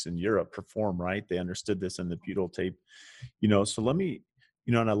buildings in Europe perform, right? They understood this in the butyl tape, so let me,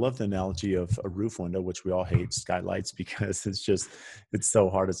 and I love the analogy of a roof window, which we all hate skylights because it's so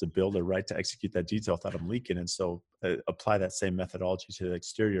hard as a builder, right, to execute that detail without them leaking. And so apply that same methodology to the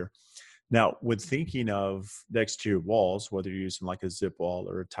exterior. Now, with thinking of the exterior walls, whether you're using like a zip wall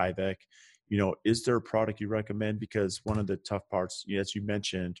or a Tyvek, is there a product you recommend? Because one of the tough parts, as you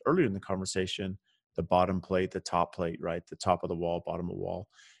mentioned earlier in the conversation, the bottom plate, the top plate, right? The top of the wall, bottom of the wall,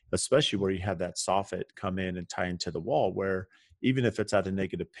 especially where you have that soffit come in and tie into the wall, where even if it's at a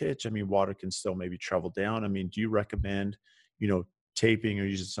negative pitch, I mean, water can still maybe travel down. I mean, do you recommend, taping or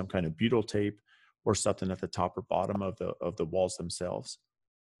using some kind of butyl tape or something at the top or bottom of the walls themselves?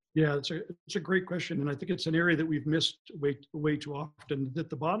 Yeah, it's a great question, and I think it's an area that we've missed way too often. That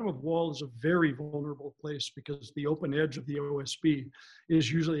the bottom of wall is a very vulnerable place because the open edge of the OSB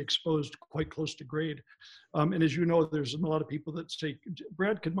is usually exposed quite close to grade. And as you know, there's a lot of people that say,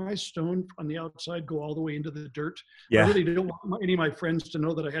 "Brad, could my stone on the outside go all the way into the dirt?" Yeah. I really don't want any of my friends to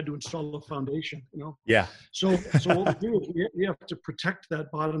know that I had to install a foundation. Yeah. So what we do is we have to protect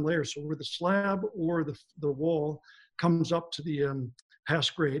that bottom layer. So where the slab or the wall comes up to the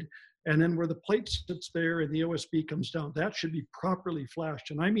past grade, and then where the plate sits there and the OSB comes down, that should be properly flashed.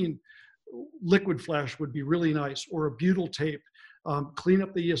 And I mean, liquid flash would be really nice, or a butyl tape. Clean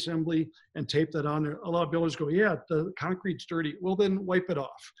up the assembly and tape that on there. A lot of builders go, yeah, the concrete's dirty. Well, then wipe it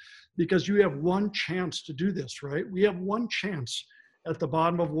off, because you have one chance to do this, right? We have one chance at the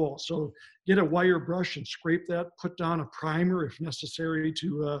bottom of wall. So get a wire brush and scrape that, put down a primer if necessary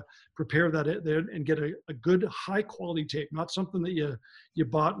to prepare that and get a good high quality tape, not something that you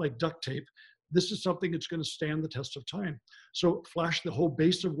bought like duct tape. This is something that's going to stand the test of time. So flash the whole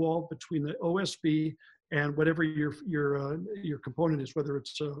base of wall between the OSB and whatever your component is, whether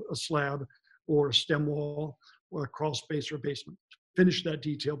it's a slab or a stem wall or a crawl space or basement. Finish that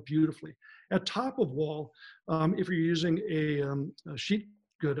detail beautifully. At top of wall, if you're using a sheet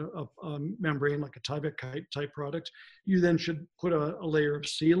good membrane like a Tyvek type product, you then should put a layer of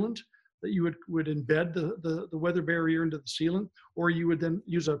sealant that you would embed the weather barrier into the sealant, or you would then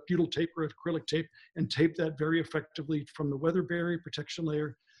use a butyl tape or acrylic tape and tape that very effectively from the weather barrier protection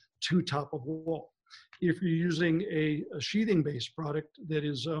layer to top of wall. If you're using a sheathing based product that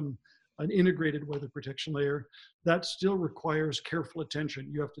is an integrated weather protection layer, that still requires careful attention.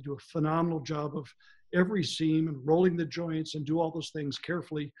 You have to do a phenomenal job of every seam and rolling the joints and do all those things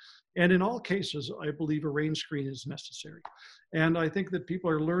carefully. And in all cases, I believe a rain screen is necessary. And I think that people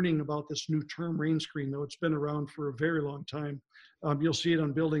are learning about this new term rain screen, though it's been around for a very long time. You'll see it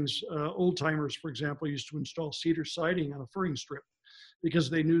on buildings. Old timers, for example, used to install cedar siding on a furring strip because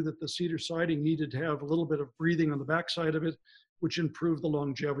they knew that the cedar siding needed to have a little bit of breathing on the backside of it, which improved the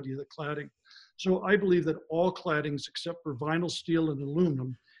longevity of the cladding. So I believe that all claddings, except for vinyl, steel, and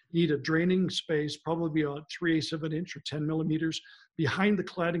aluminum, need a draining space, probably about 3/8 of an inch or 10 millimeters behind the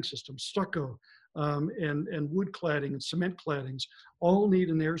cladding system. Stucco and wood cladding and cement claddings all need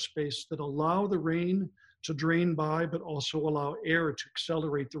an airspace that allow the rain to drain by, but also allow air to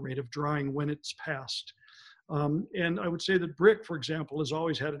accelerate the rate of drying when it's passed. And I would say that brick, for example, has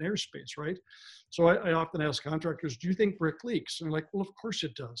always had an airspace, right? So I often ask contractors, do you think brick leaks? And they're like, well, of course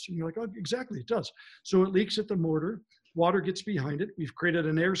it does. And you're like, oh, exactly, it does. So it leaks at the mortar, water gets behind it. We've created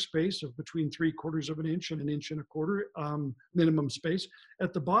an airspace of between 3/4 of an inch and 1.25 inches minimum space.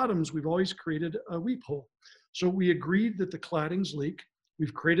 At the bottoms, we've always created a weep hole. So we agreed that the claddings leak.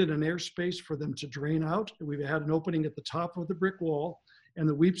 We've created an airspace for them to drain out. And we've had an opening at the top of the brick wall, and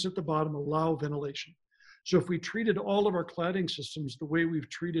the weeps at the bottom allow ventilation. So if we treated all of our cladding systems the way we've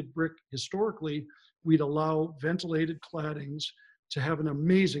treated brick historically, we'd allow ventilated claddings to have an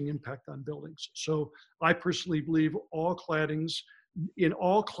amazing impact on buildings. So I personally believe all claddings in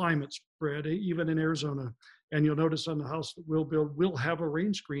all climates, Brad, even in Arizona, and you'll notice on the house that we'll build, we'll have a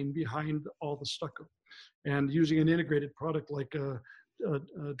rain screen behind all the stucco. And using an integrated product like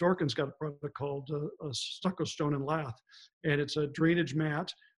Dorkin's got a product called a stucco stone and lath, and it's a drainage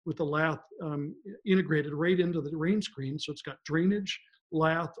mat with the lath integrated right into the rain screen. So it's got drainage,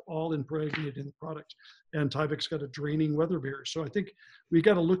 lath, all impregnated in the product. And Tyvek's got a draining weather barrier. So I think we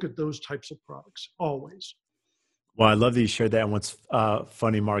got to look at those types of products always. Well, I love that you shared that. And what's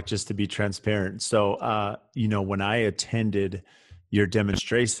funny, Mark, just to be transparent. So, when I attended your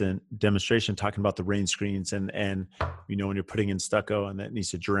demonstration talking about the rain screens and, when you're putting in stucco and that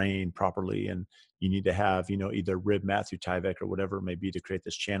needs to drain properly and you need to have, either rib mat through Tyvek or whatever it may be to create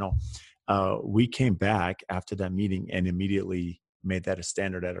this channel. We came back after that meeting and immediately made that a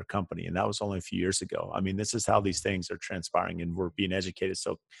standard at our company. And that was only a few years ago. I mean, this is how these things are transpiring and we're being educated.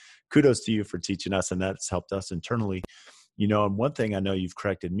 So kudos to you for teaching us. And that's helped us internally, and one thing I know you've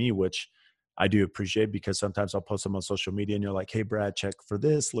corrected me, which I do appreciate because sometimes I'll post them on social media and you're like, hey, Brad, check for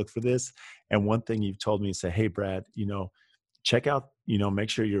this, look for this. And one thing you've told me is say, hey, Brad, check out, make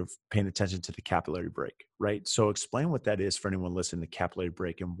sure you're paying attention to the capillary break, right? So explain what that is for anyone listening to capillary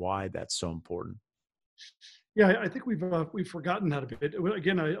break and why that's so important. Yeah, I think we've forgotten that a bit.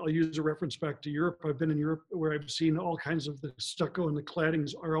 Again, I'll use a reference back to Europe. I've been in Europe where I've seen all kinds of the stucco and the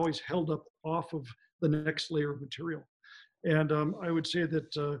claddings are always held up off of the next layer of material. And I would say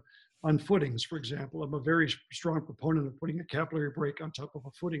that on footings, for example, I'm a very strong proponent of putting a capillary break on top of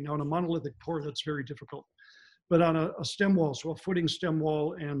a footing. Now, on a monolithic pour, that's very difficult. But on a stem wall, so a footing stem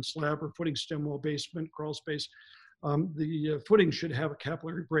wall and slab or footing stem wall basement, crawl space, the footing should have a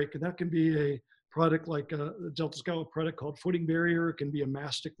capillary break. And that can be a product like the Delta's got a product called footing barrier. It can be a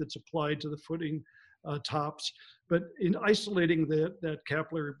mastic that's applied to the footing tops. But in isolating that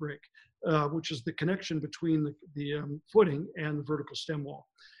capillary break, which is the connection between the footing and the vertical stem wall,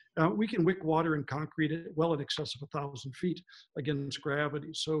 we can wick water in concrete at well in excess of 1,000 feet against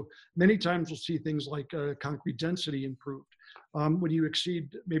gravity. So many times we'll see things like concrete density improved. When you exceed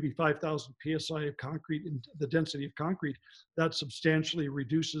maybe 5,000 PSI of concrete in the density of concrete, that substantially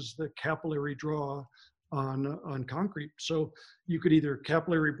reduces the capillary draw on concrete. So you could either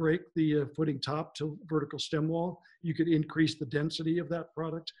capillary break the footing top to vertical stem wall, you could increase the density of that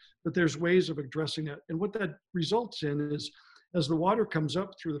product, but there's ways of addressing that. And what that results in is, as the water comes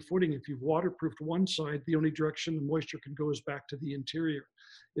up through the footing, if you've waterproofed one side, the only direction the moisture can go is back to the interior.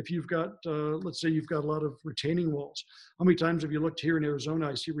 If you've got, let's say you've got a lot of retaining walls. How many times have you looked here in Arizona?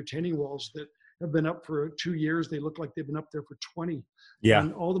 I see retaining walls that have been up for 2 years. They look like they've been up there for 20. Yeah.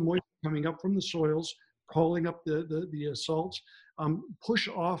 And all the moisture coming up from the soils, calling up the salts, push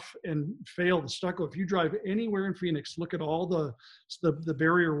off and fail the stucco. If you drive anywhere in Phoenix, look at all the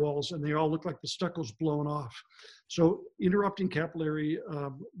barrier walls and they all look like the stucco's blown off. So interrupting capillary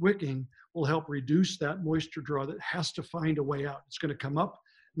wicking will help reduce that moisture draw that has to find a way out. It's going to come up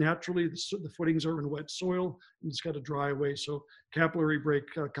naturally. The footings are in wet soil and it's got to dry away. So capillary break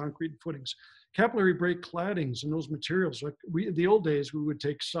concrete footings. Capillary break claddings and those materials, like in the old days, we would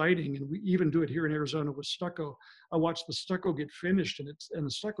take siding, and we even do it here in Arizona with stucco. I watched the stucco get finished, and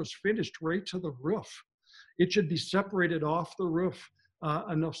the stucco's finished right to the roof. It should be separated off the roof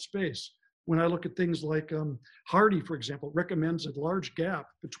enough space. When I look at things like Hardie, for example, recommends a large gap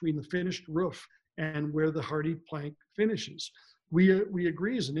between the finished roof and where the Hardie plank finishes. We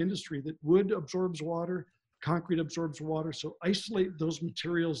agree as an industry that wood absorbs water, concrete absorbs water. So isolate those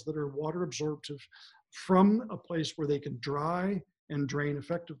materials that are water absorptive from a place where they can dry and drain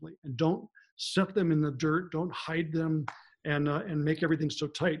effectively. And don't set them in the dirt, don't hide them and make everything so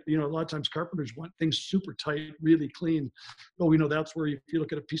tight. A lot of times carpenters want things super tight, really clean. But we know that's where if you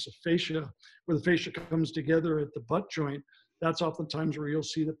look at a piece of fascia, where the fascia comes together at the butt joint, that's oftentimes where you'll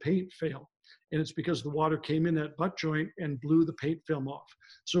see the paint fail. And it's because the water came in that butt joint and blew the paint film off.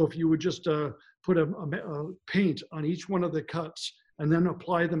 So if you would just put a paint on each one of the cuts and then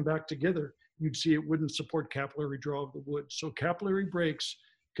apply them back together, you'd see it wouldn't support capillary draw of the wood. So capillary breaks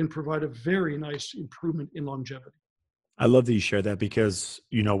can provide a very nice improvement in longevity. I love that you share that because,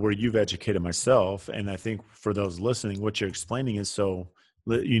 where you've educated myself, and I think for those listening, what you're explaining is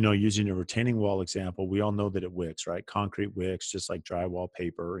using a retaining wall example, we all know that it wicks, right? Concrete wicks, just like drywall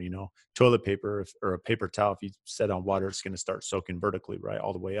paper, toilet paper or a paper towel, if you set on water, it's going to start soaking vertically, right?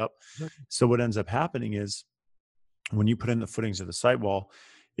 All the way up. So what ends up happening is when you put in the footings of the sidewall,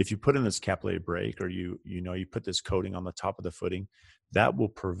 if you put in this capillated break, or you put this coating on the top of the footing, that will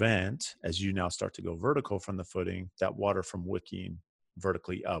prevent, as you now start to go vertical from the footing, that water from wicking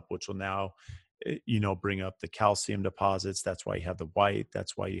vertically up, which will now bring up the calcium deposits. That's why you have the white.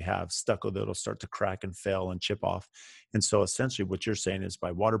 That's why you have stucco that'll start to crack and fail and chip off. And so essentially what you're saying is,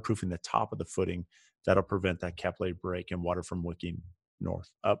 by waterproofing the top of the footing, that'll prevent that capillated break and water from wicking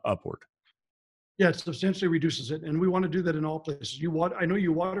upward. Yeah, it substantially reduces it, and we want to do that in all places. I know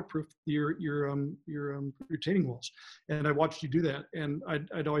you waterproof your retaining walls, and I watched you do that. And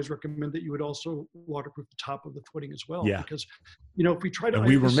I'd always recommend that you would also waterproof the top of the footing as well, Yeah. because if we try to And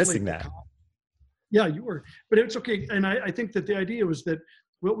we were isolate missing the that. yeah, you were, but it's okay. And I think that the idea was that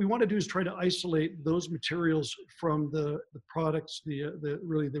what we want to do is try to isolate those materials from the products, the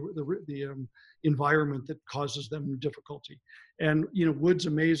environment that causes them difficulty. And wood's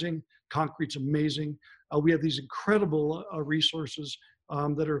amazing, concrete's amazing. We have these incredible resources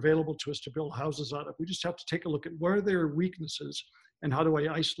that are available to us to build houses out of. We just have to take a look at where are their weaknesses, and how do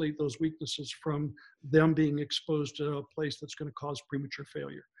I isolate those weaknesses from them being exposed to a place that's going to cause premature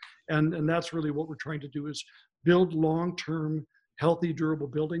failure. And that's really what we're trying to do, is build long-term, healthy, durable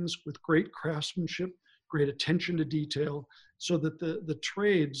buildings with great craftsmanship, great attention to detail, so that the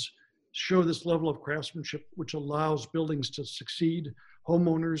trades show this level of craftsmanship, which allows buildings to succeed.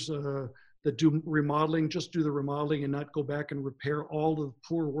 Homeowners that do remodeling, just do the remodeling and not go back and repair all the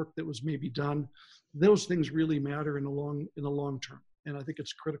poor work that was maybe done. Those things really matter in the long term. And I think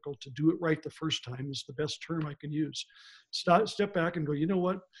it's critical to do it right the first time, is the best term I can use. Step back and go, you know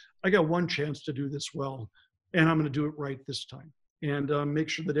what? I got one chance to do this well, and I'm going to do it right this time. And make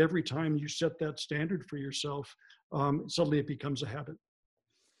sure that every time you set that standard for yourself, suddenly it becomes a habit.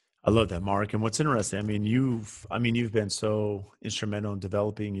 I love that, Mark. And what's interesting, you've been so instrumental in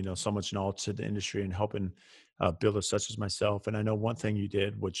developing, so much knowledge to the industry and helping builders such as myself. And I know one thing you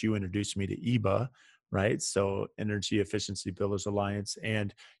did, which you introduced me to EBA, right? So Energy Efficiency Builders Alliance,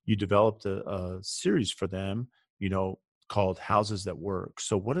 and you developed a series for them, called Houses That Work.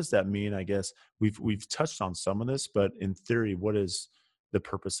 So what does that mean? I guess we've touched on some of this, but in theory, what is the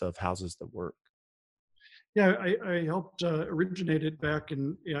purpose of Houses That Work? Yeah, I helped originate it back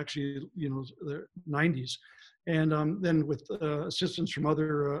in actually the 90s, and then with assistance from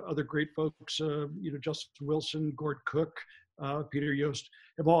other great folks, Justin Wilson, Gord Cook, Peter Yost,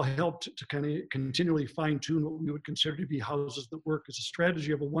 have all helped to kind of continually fine tune what we would consider to be Houses That Work as a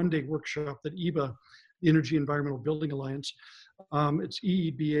strategy of a one-day workshop that EBA, the Energy Environmental Building Alliance, it's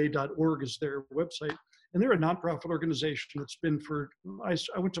eeba.org is their website. And they're a nonprofit organization that's been I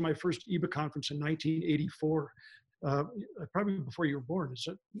went to my first EBA conference in 1984, probably before you were born, is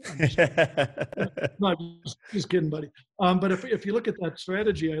it? No, just kidding, buddy. But if you look at that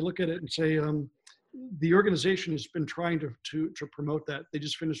strategy, I look at it and say, the organization has been trying to promote that. They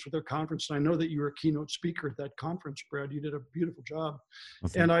just finished with their conference. And I know that you were a keynote speaker at that conference, Brad. You did a beautiful job.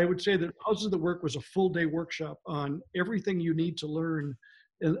 Okay. And I would say that Houses That Work was a full day workshop on everything you need to learn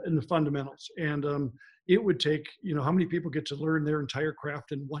in the fundamentals. And it would take, how many people get to learn their entire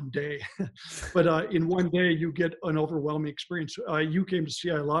craft in one day? But in one day, you get an overwhelming experience. You came to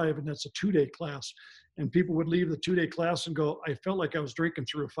CI Live, and that's a 2-day class. And people would leave the 2-day class and go, I felt like I was drinking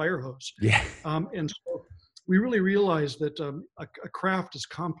through a fire hose. Yeah. And so we really realized that a craft as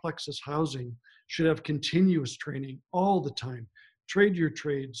complex as housing should have continuous training all the time. Train your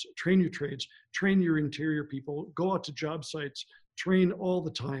trades, train your interior people, go out to job sites, train all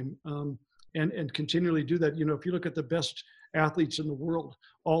the time, and continually do that. If you look at the best athletes in the world,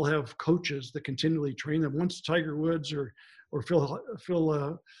 all have coaches that continually train them. Once Tiger Woods or Phil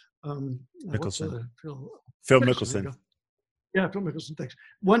Mickelson. Phil Mickelson. Yeah, Phil Mickelson, thanks.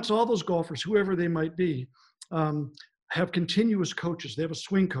 Once all those golfers, whoever they might be, have continuous coaches. They have a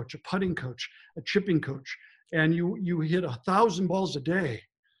swing coach, a putting coach, a chipping coach, and you hit 1,000 balls a day.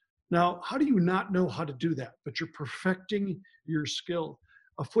 Now, how do you not know how to do that? But you're perfecting your skill.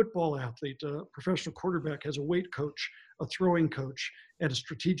 A football athlete, a professional quarterback has a weight coach, a throwing coach, and a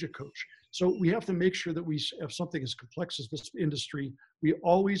strategic coach. So we have to make sure that we have something as complex as this industry. We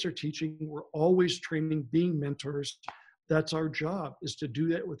always are teaching, we're always training, being mentors. That's our job, is to do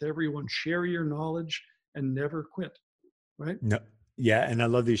that with everyone. Share your knowledge and never quit, right? No, yeah, and I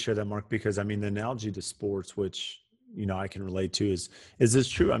love that you share that, Mark, because the analogy to sports, which I can relate to, is this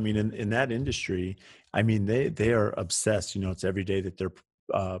true? In that industry, they are obsessed. It's every day that they're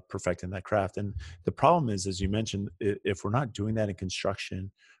perfecting that craft. And the problem is, as you mentioned, if we're not doing that in construction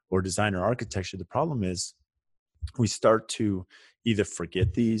or design or architecture, the problem is we start to either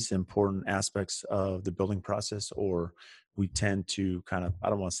forget these important aspects of the building process, or we tend to kind of, I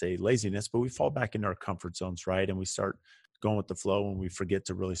don't want to say laziness, but we fall back into our comfort zones, right? And we start going with the flow and we forget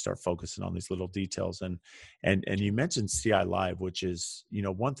to really start focusing on these little details. And you mentioned CI Live, which is,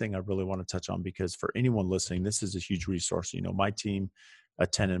 one thing I really want to touch on, because for anyone listening, this is a huge resource. My team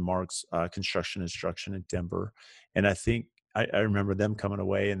attended Mark's construction instruction in Denver. And I think I remember them coming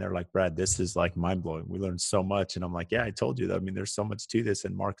away and they're like, Brad, this is like mind blowing. We learned so much. And I'm like, yeah, I told you that. I mean, there's so much to this,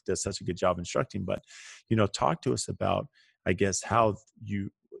 and Mark does such a good job instructing. But, talk to us about, I guess, how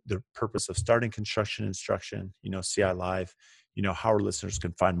the purpose of starting construction instruction, CI Live, how our listeners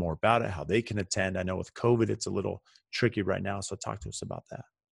can find more about it, how they can attend. I know with COVID, it's a little tricky right now. So talk to us about that.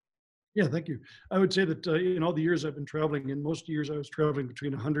 Yeah, thank you. I would say that in all the years I've been traveling, in most years I was traveling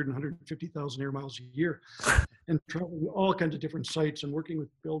between 100 and 150,000 air miles a year, and traveling all kinds of different sites and working with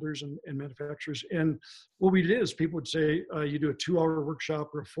builders and manufacturers. And what we did is people would say, you do a 2-hour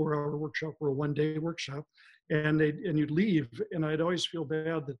workshop or a 4-hour workshop or a 1-day workshop, and you'd leave. And I'd always feel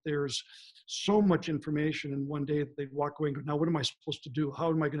bad that there's so much information in one day that they'd walk away and go, now what am I supposed to do? How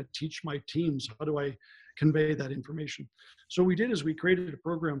am I going to teach my teams? How do I convey that information? So what we did is we created a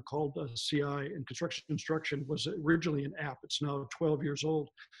program called CI, and Construction Instruction was originally an app. It's now 12 years old,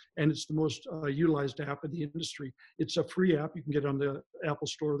 and it's the most utilized app in the industry. It's a free app. You can get it on the Apple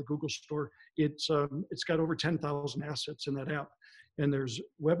Store, the Google Store. It's got over 10,000 assets in that app. And there's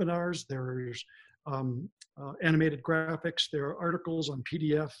webinars, there's animated graphics, there are articles on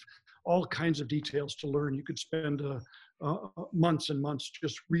PDF, all kinds of details to learn. You could spend months and months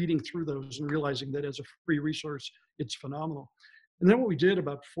just reading through those and realizing that as a free resource, it's phenomenal. And then what we did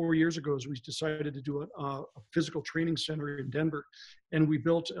about 4 years ago is we decided to do a physical training center in Denver. And we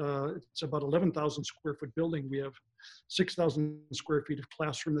built, it's about 11,000 square foot building. We have 6,000 square feet of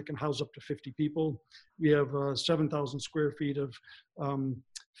classroom that can house up to 50 people. We have 7,000 square feet of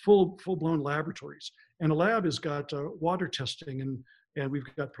full-blown laboratories. And a lab has got water testing, and we've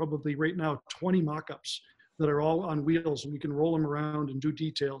got probably right now 20 mock-ups that are all on wheels, and we can roll them around and do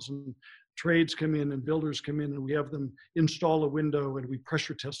details, and trades come in and builders come in, and we have them install a window, and we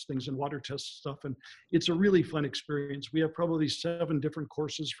pressure test things and water test stuff. And it's a really fun experience. We have probably 7 different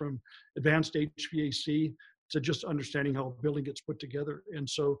courses, from advanced HVAC to just understanding how a building gets put together. And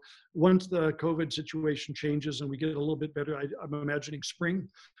so once the COVID situation changes and we get a little bit better, I'm imagining spring,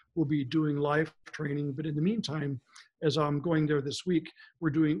 we'll be doing live training. But in the meantime, as I'm going there this week,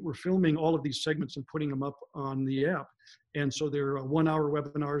 we're filming all of these segments and putting them up on the app. And so they're 1-hour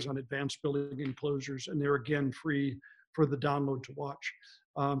webinars on advanced building enclosures, and they're again free for the download to watch.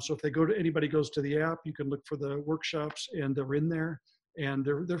 So if anybody goes to the app, you can look for the workshops, and they're in there, and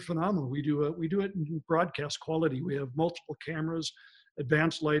they're phenomenal. We do it in broadcast quality. We have multiple cameras,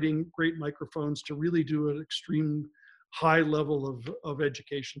 advanced lighting, great microphones to really do an extreme high level of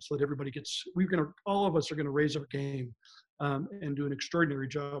education, so that everybody all of us are going to raise our game and do an extraordinary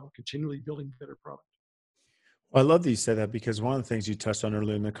job of continually building better product. Well, I love that you said that, because one of the things you touched on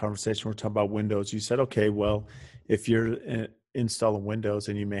earlier in the conversation, we're talking about Windows. You said, okay, well, if you're installing Windows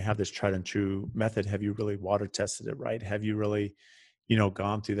and you may have this tried and true method, have you really water tested it, right? Have you really,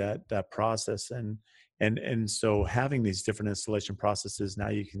 gone through that process? And so having these different installation processes, now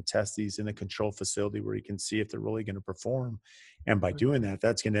you can test these in a control facility where you can see if they're really going to perform. And by doing that,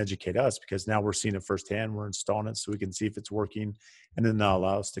 that's going to educate us, because now we're seeing it firsthand. We're installing it so we can see if it's working, and then that'll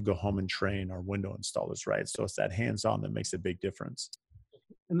allow us to go home and train our window installers, right? So it's that hands-on that makes a big difference.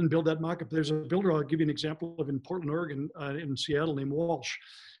 And then build that mock-up. There's a builder, I'll give you an example of in Portland, Oregon, in Seattle, named Walsh.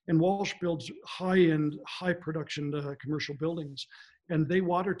 And Walsh builds high-end, high-production commercial buildings. And they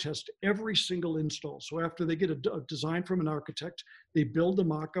water test every single install. So after they get a design from an architect, they build the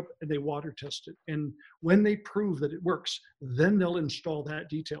mock-up and they water test it. And when they prove that it works, then they'll install that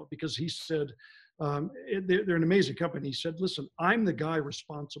detail. Because he said, they're an amazing company. He said, listen, I'm the guy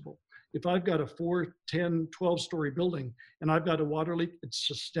responsible. If I've got a 4, 10, 12-story building and I've got a water leak, it's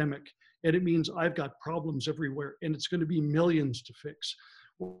systemic. And it means I've got problems everywhere, and it's going to be millions to fix.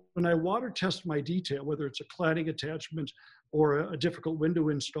 When I water test my detail, whether it's a cladding attachment or a difficult window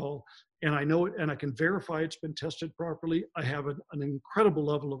install, and I know it and I can verify it's been tested properly, I have an incredible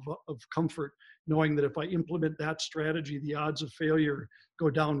level of comfort knowing that if I implement that strategy, the odds of failure go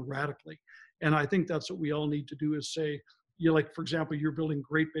down radically. And I think that's what we all need to do, is say, for example, you're building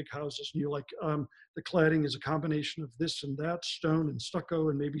great big houses, and you're like, the cladding is a combination of this and that, stone and stucco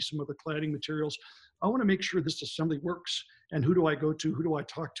and maybe some other cladding materials. I want to make sure this assembly works. And who do I go to? Who do I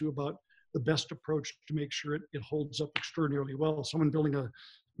talk to about the best approach to make sure it holds up extraordinarily well? Someone building $1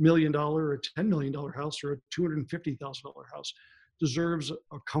 million or a $10 million house or a $250,000 house deserves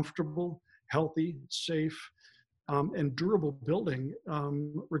a comfortable, healthy, safe, and durable building,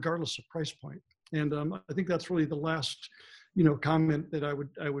 regardless of price point. And I think that's really the last, comment that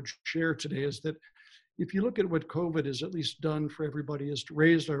I would share today, is that if you look at what COVID has at least done for everybody is to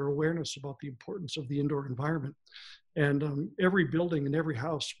raise our awareness about the importance of the indoor environment. And every building and every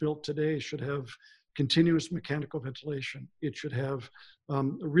house built today should have continuous mechanical ventilation. It should have a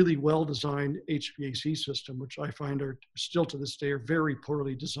really well-designed HVAC system, which I find are still to this day are very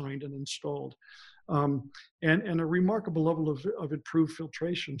poorly designed and installed. And a remarkable level of improved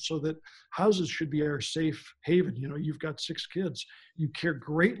filtration, so that houses should be our safe haven. You know, you've got 6 kids. You care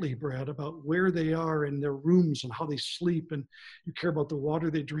greatly, Brad, about where they are in their rooms and how they sleep, and you care about the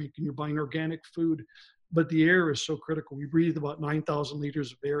water they drink, and you're buying organic food. But the air is so critical. We breathe about 9,000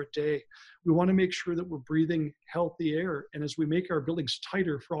 liters of air a day. We want to make sure that we're breathing healthy air. And as we make our buildings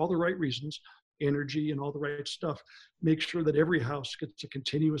tighter for all the right reasons, energy and all the right stuff, make sure that every house gets a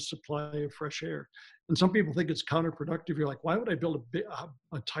continuous supply of fresh air. And some people think it's counterproductive. You're like, why would I build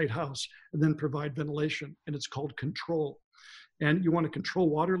a tight house and then provide ventilation? And it's called control. And you want to control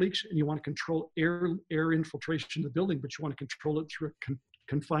water leaks, and you want to control air infiltration in the building, but you want to control it through a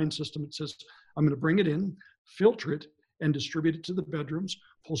confined system. It says, I'm going to bring it in, filter it, and distribute it to the bedrooms,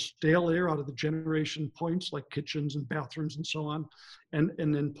 pull stale air out of the generation points like kitchens and bathrooms and so on, and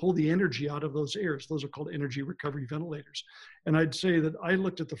then pull the energy out of those airs. Those are called energy recovery ventilators. And I'd say that I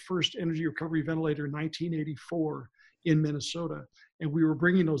looked at the first energy recovery ventilator in 1984 in Minnesota, and we were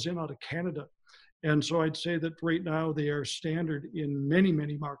bringing those in out of Canada. And so I'd say that right now they are standard in many,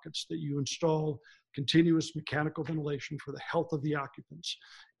 many markets, that you install continuous mechanical ventilation for the health of the occupants.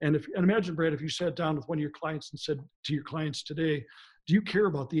 And imagine, Brad, if you sat down with one of your clients and said to your clients today, do you care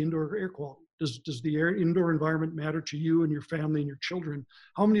about the indoor air quality? Does the indoor environment matter to you and your family and your children?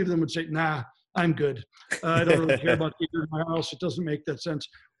 How many of them would say, nah, I'm good. I don't really care about the air in my house. It doesn't make that sense.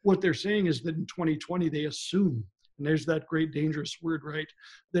 What they're saying is that in 2020, they assume, and there's that great dangerous word, right?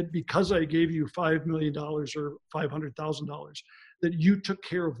 That because I gave you $5 million or $500,000, that you took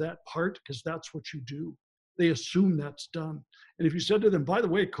care of that part because that's what you do. They assume that's done. And if you said to them, by the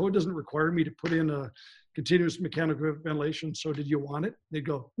way, code doesn't require me to put in a continuous mechanical ventilation, so did you want it? They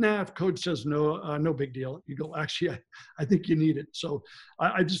go, nah, if code says no, no big deal. You go, actually, I think you need it. So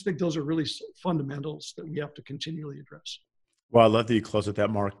I just think those are really fundamentals that we have to continually address. Well, I love that you close with that,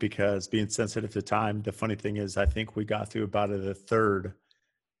 Mark, because being sensitive to time, the funny thing is I think we got through about a third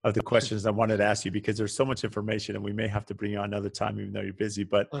of the questions I wanted to ask you, because there's so much information and we may have to bring you on another time, even though you're busy.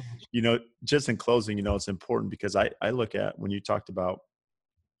 But, you know, just in closing, you know, it's important because I look at when you talked about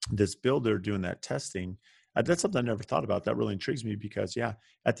this builder doing that testing, that's something I never thought about. That really intrigues me because, yeah,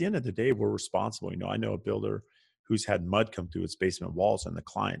 at the end of the day, we're responsible. You know, I know a builder who's had mud come through its basement walls and the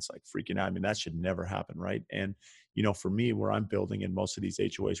client's like freaking out. I mean, that should never happen, right? And, you know, for me, where I'm building, and most of these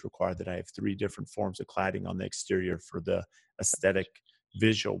HOAs require that I have 3 different forms of cladding on the exterior for the aesthetic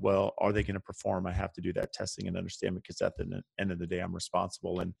visual. Well, are they going to perform? I have to do that testing and understand, because at the end of the day, I'm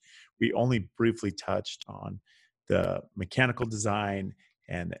responsible. And we only briefly touched on the mechanical design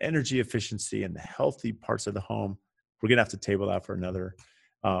and the energy efficiency and the healthy parts of the home. We're going to have to table that for another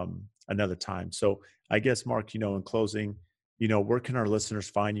time. So I guess, Mark, you know, in closing, you know, where can our listeners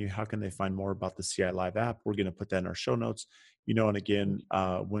find you? How can they find more about the CI Live app? We're going to put that in our show notes, you know, and again,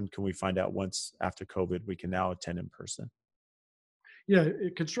 when can we find out once after COVID, we can now attend in person? Yeah,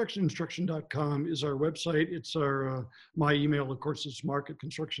 constructioninstruction.com is our website. It's our my email, of course, is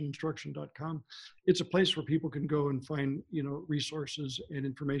mark@constructioninstruction.com. It's a place where people can go and find, you know, resources and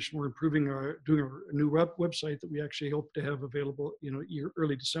information. We're doing a new website that we actually hope to have available, you know,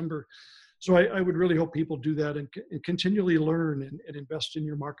 early December. So I would really hope people do that and continually learn and invest in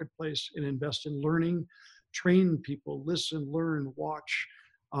your marketplace and invest in learning, train people, listen, learn, watch,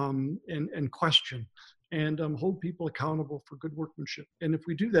 and question. And hold people accountable for good workmanship. And if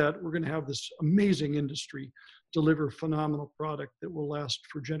we do that, we're going to have this amazing industry deliver phenomenal product that will last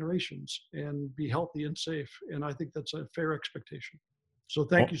for generations and be healthy and safe. And I think that's a fair expectation. So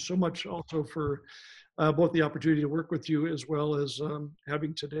thank you so much also for both the opportunity to work with you, as well as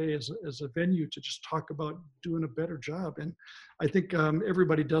having today as a venue to just talk about doing a better job. And I think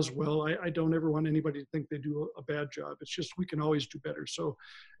everybody does well. I don't ever want anybody to think they do a bad job. It's just we can always do better. So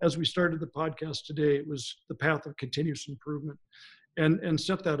as we started the podcast today, it was the path of continuous improvement. And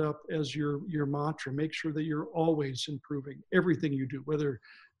set that up as your mantra. Make sure that you're always improving everything you do, whether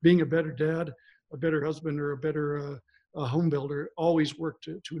being a better dad, a better husband, or a better home builder. Always work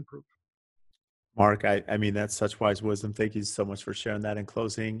to improve. Mark, I mean, that's such wise wisdom. Thank you so much for sharing that in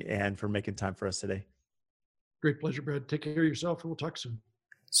closing and for making time for us today. Great pleasure, Brad. Take care of yourself, and we'll talk soon.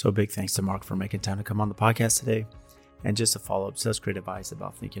 So big thanks to Mark for making time to come on the podcast today. And just to follow up, such great advice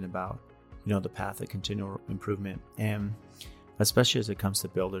about thinking about, you know, the path of continual improvement. And especially as it comes to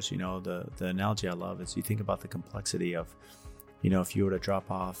builders, you know, the analogy I love is you think about the complexity of, you know, if you were to drop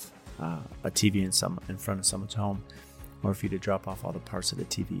off a TV in front of someone's home, or for you to drop off all the parts of the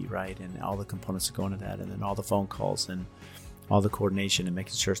TV, right? And all the components that go into that, and then all the phone calls and all the coordination and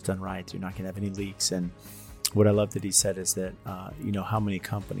making sure it's done right. You're not going to have any leaks. And what I love that he said is that, how many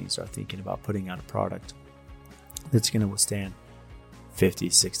companies are thinking about putting out a product that's going to withstand 50,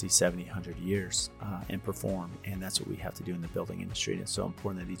 60, 70, 100 years and perform. And that's what we have to do in the building industry. And it's so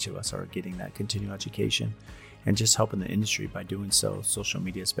important that each of us are getting that continuing education and just helping the industry by doing so. Social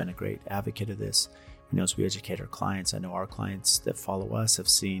media has been a great advocate of this. As we educate our clients, I know our clients that follow us have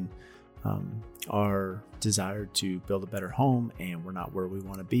seen our desire to build a better home, and we're not where we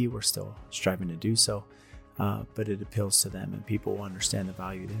want to be. We're still striving to do so, but it appeals to them and people will understand the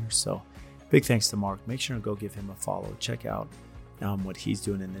value there. So big thanks to Mark. Make sure to go give him a follow. Check out what he's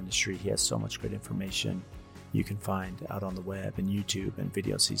doing in the industry. He has so much great information you can find out on the web and YouTube and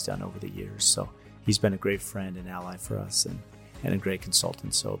videos he's done over the years. So he's been a great friend and ally for us and a great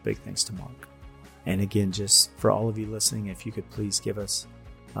consultant. So big thanks to Mark. And again, just for all of you listening, if you could please give us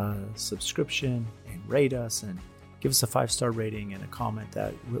a subscription and rate us and give us a 5-star rating and a comment,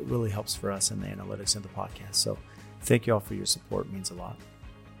 that really helps for us in the analytics of the podcast. So thank you all for your support. It means a lot.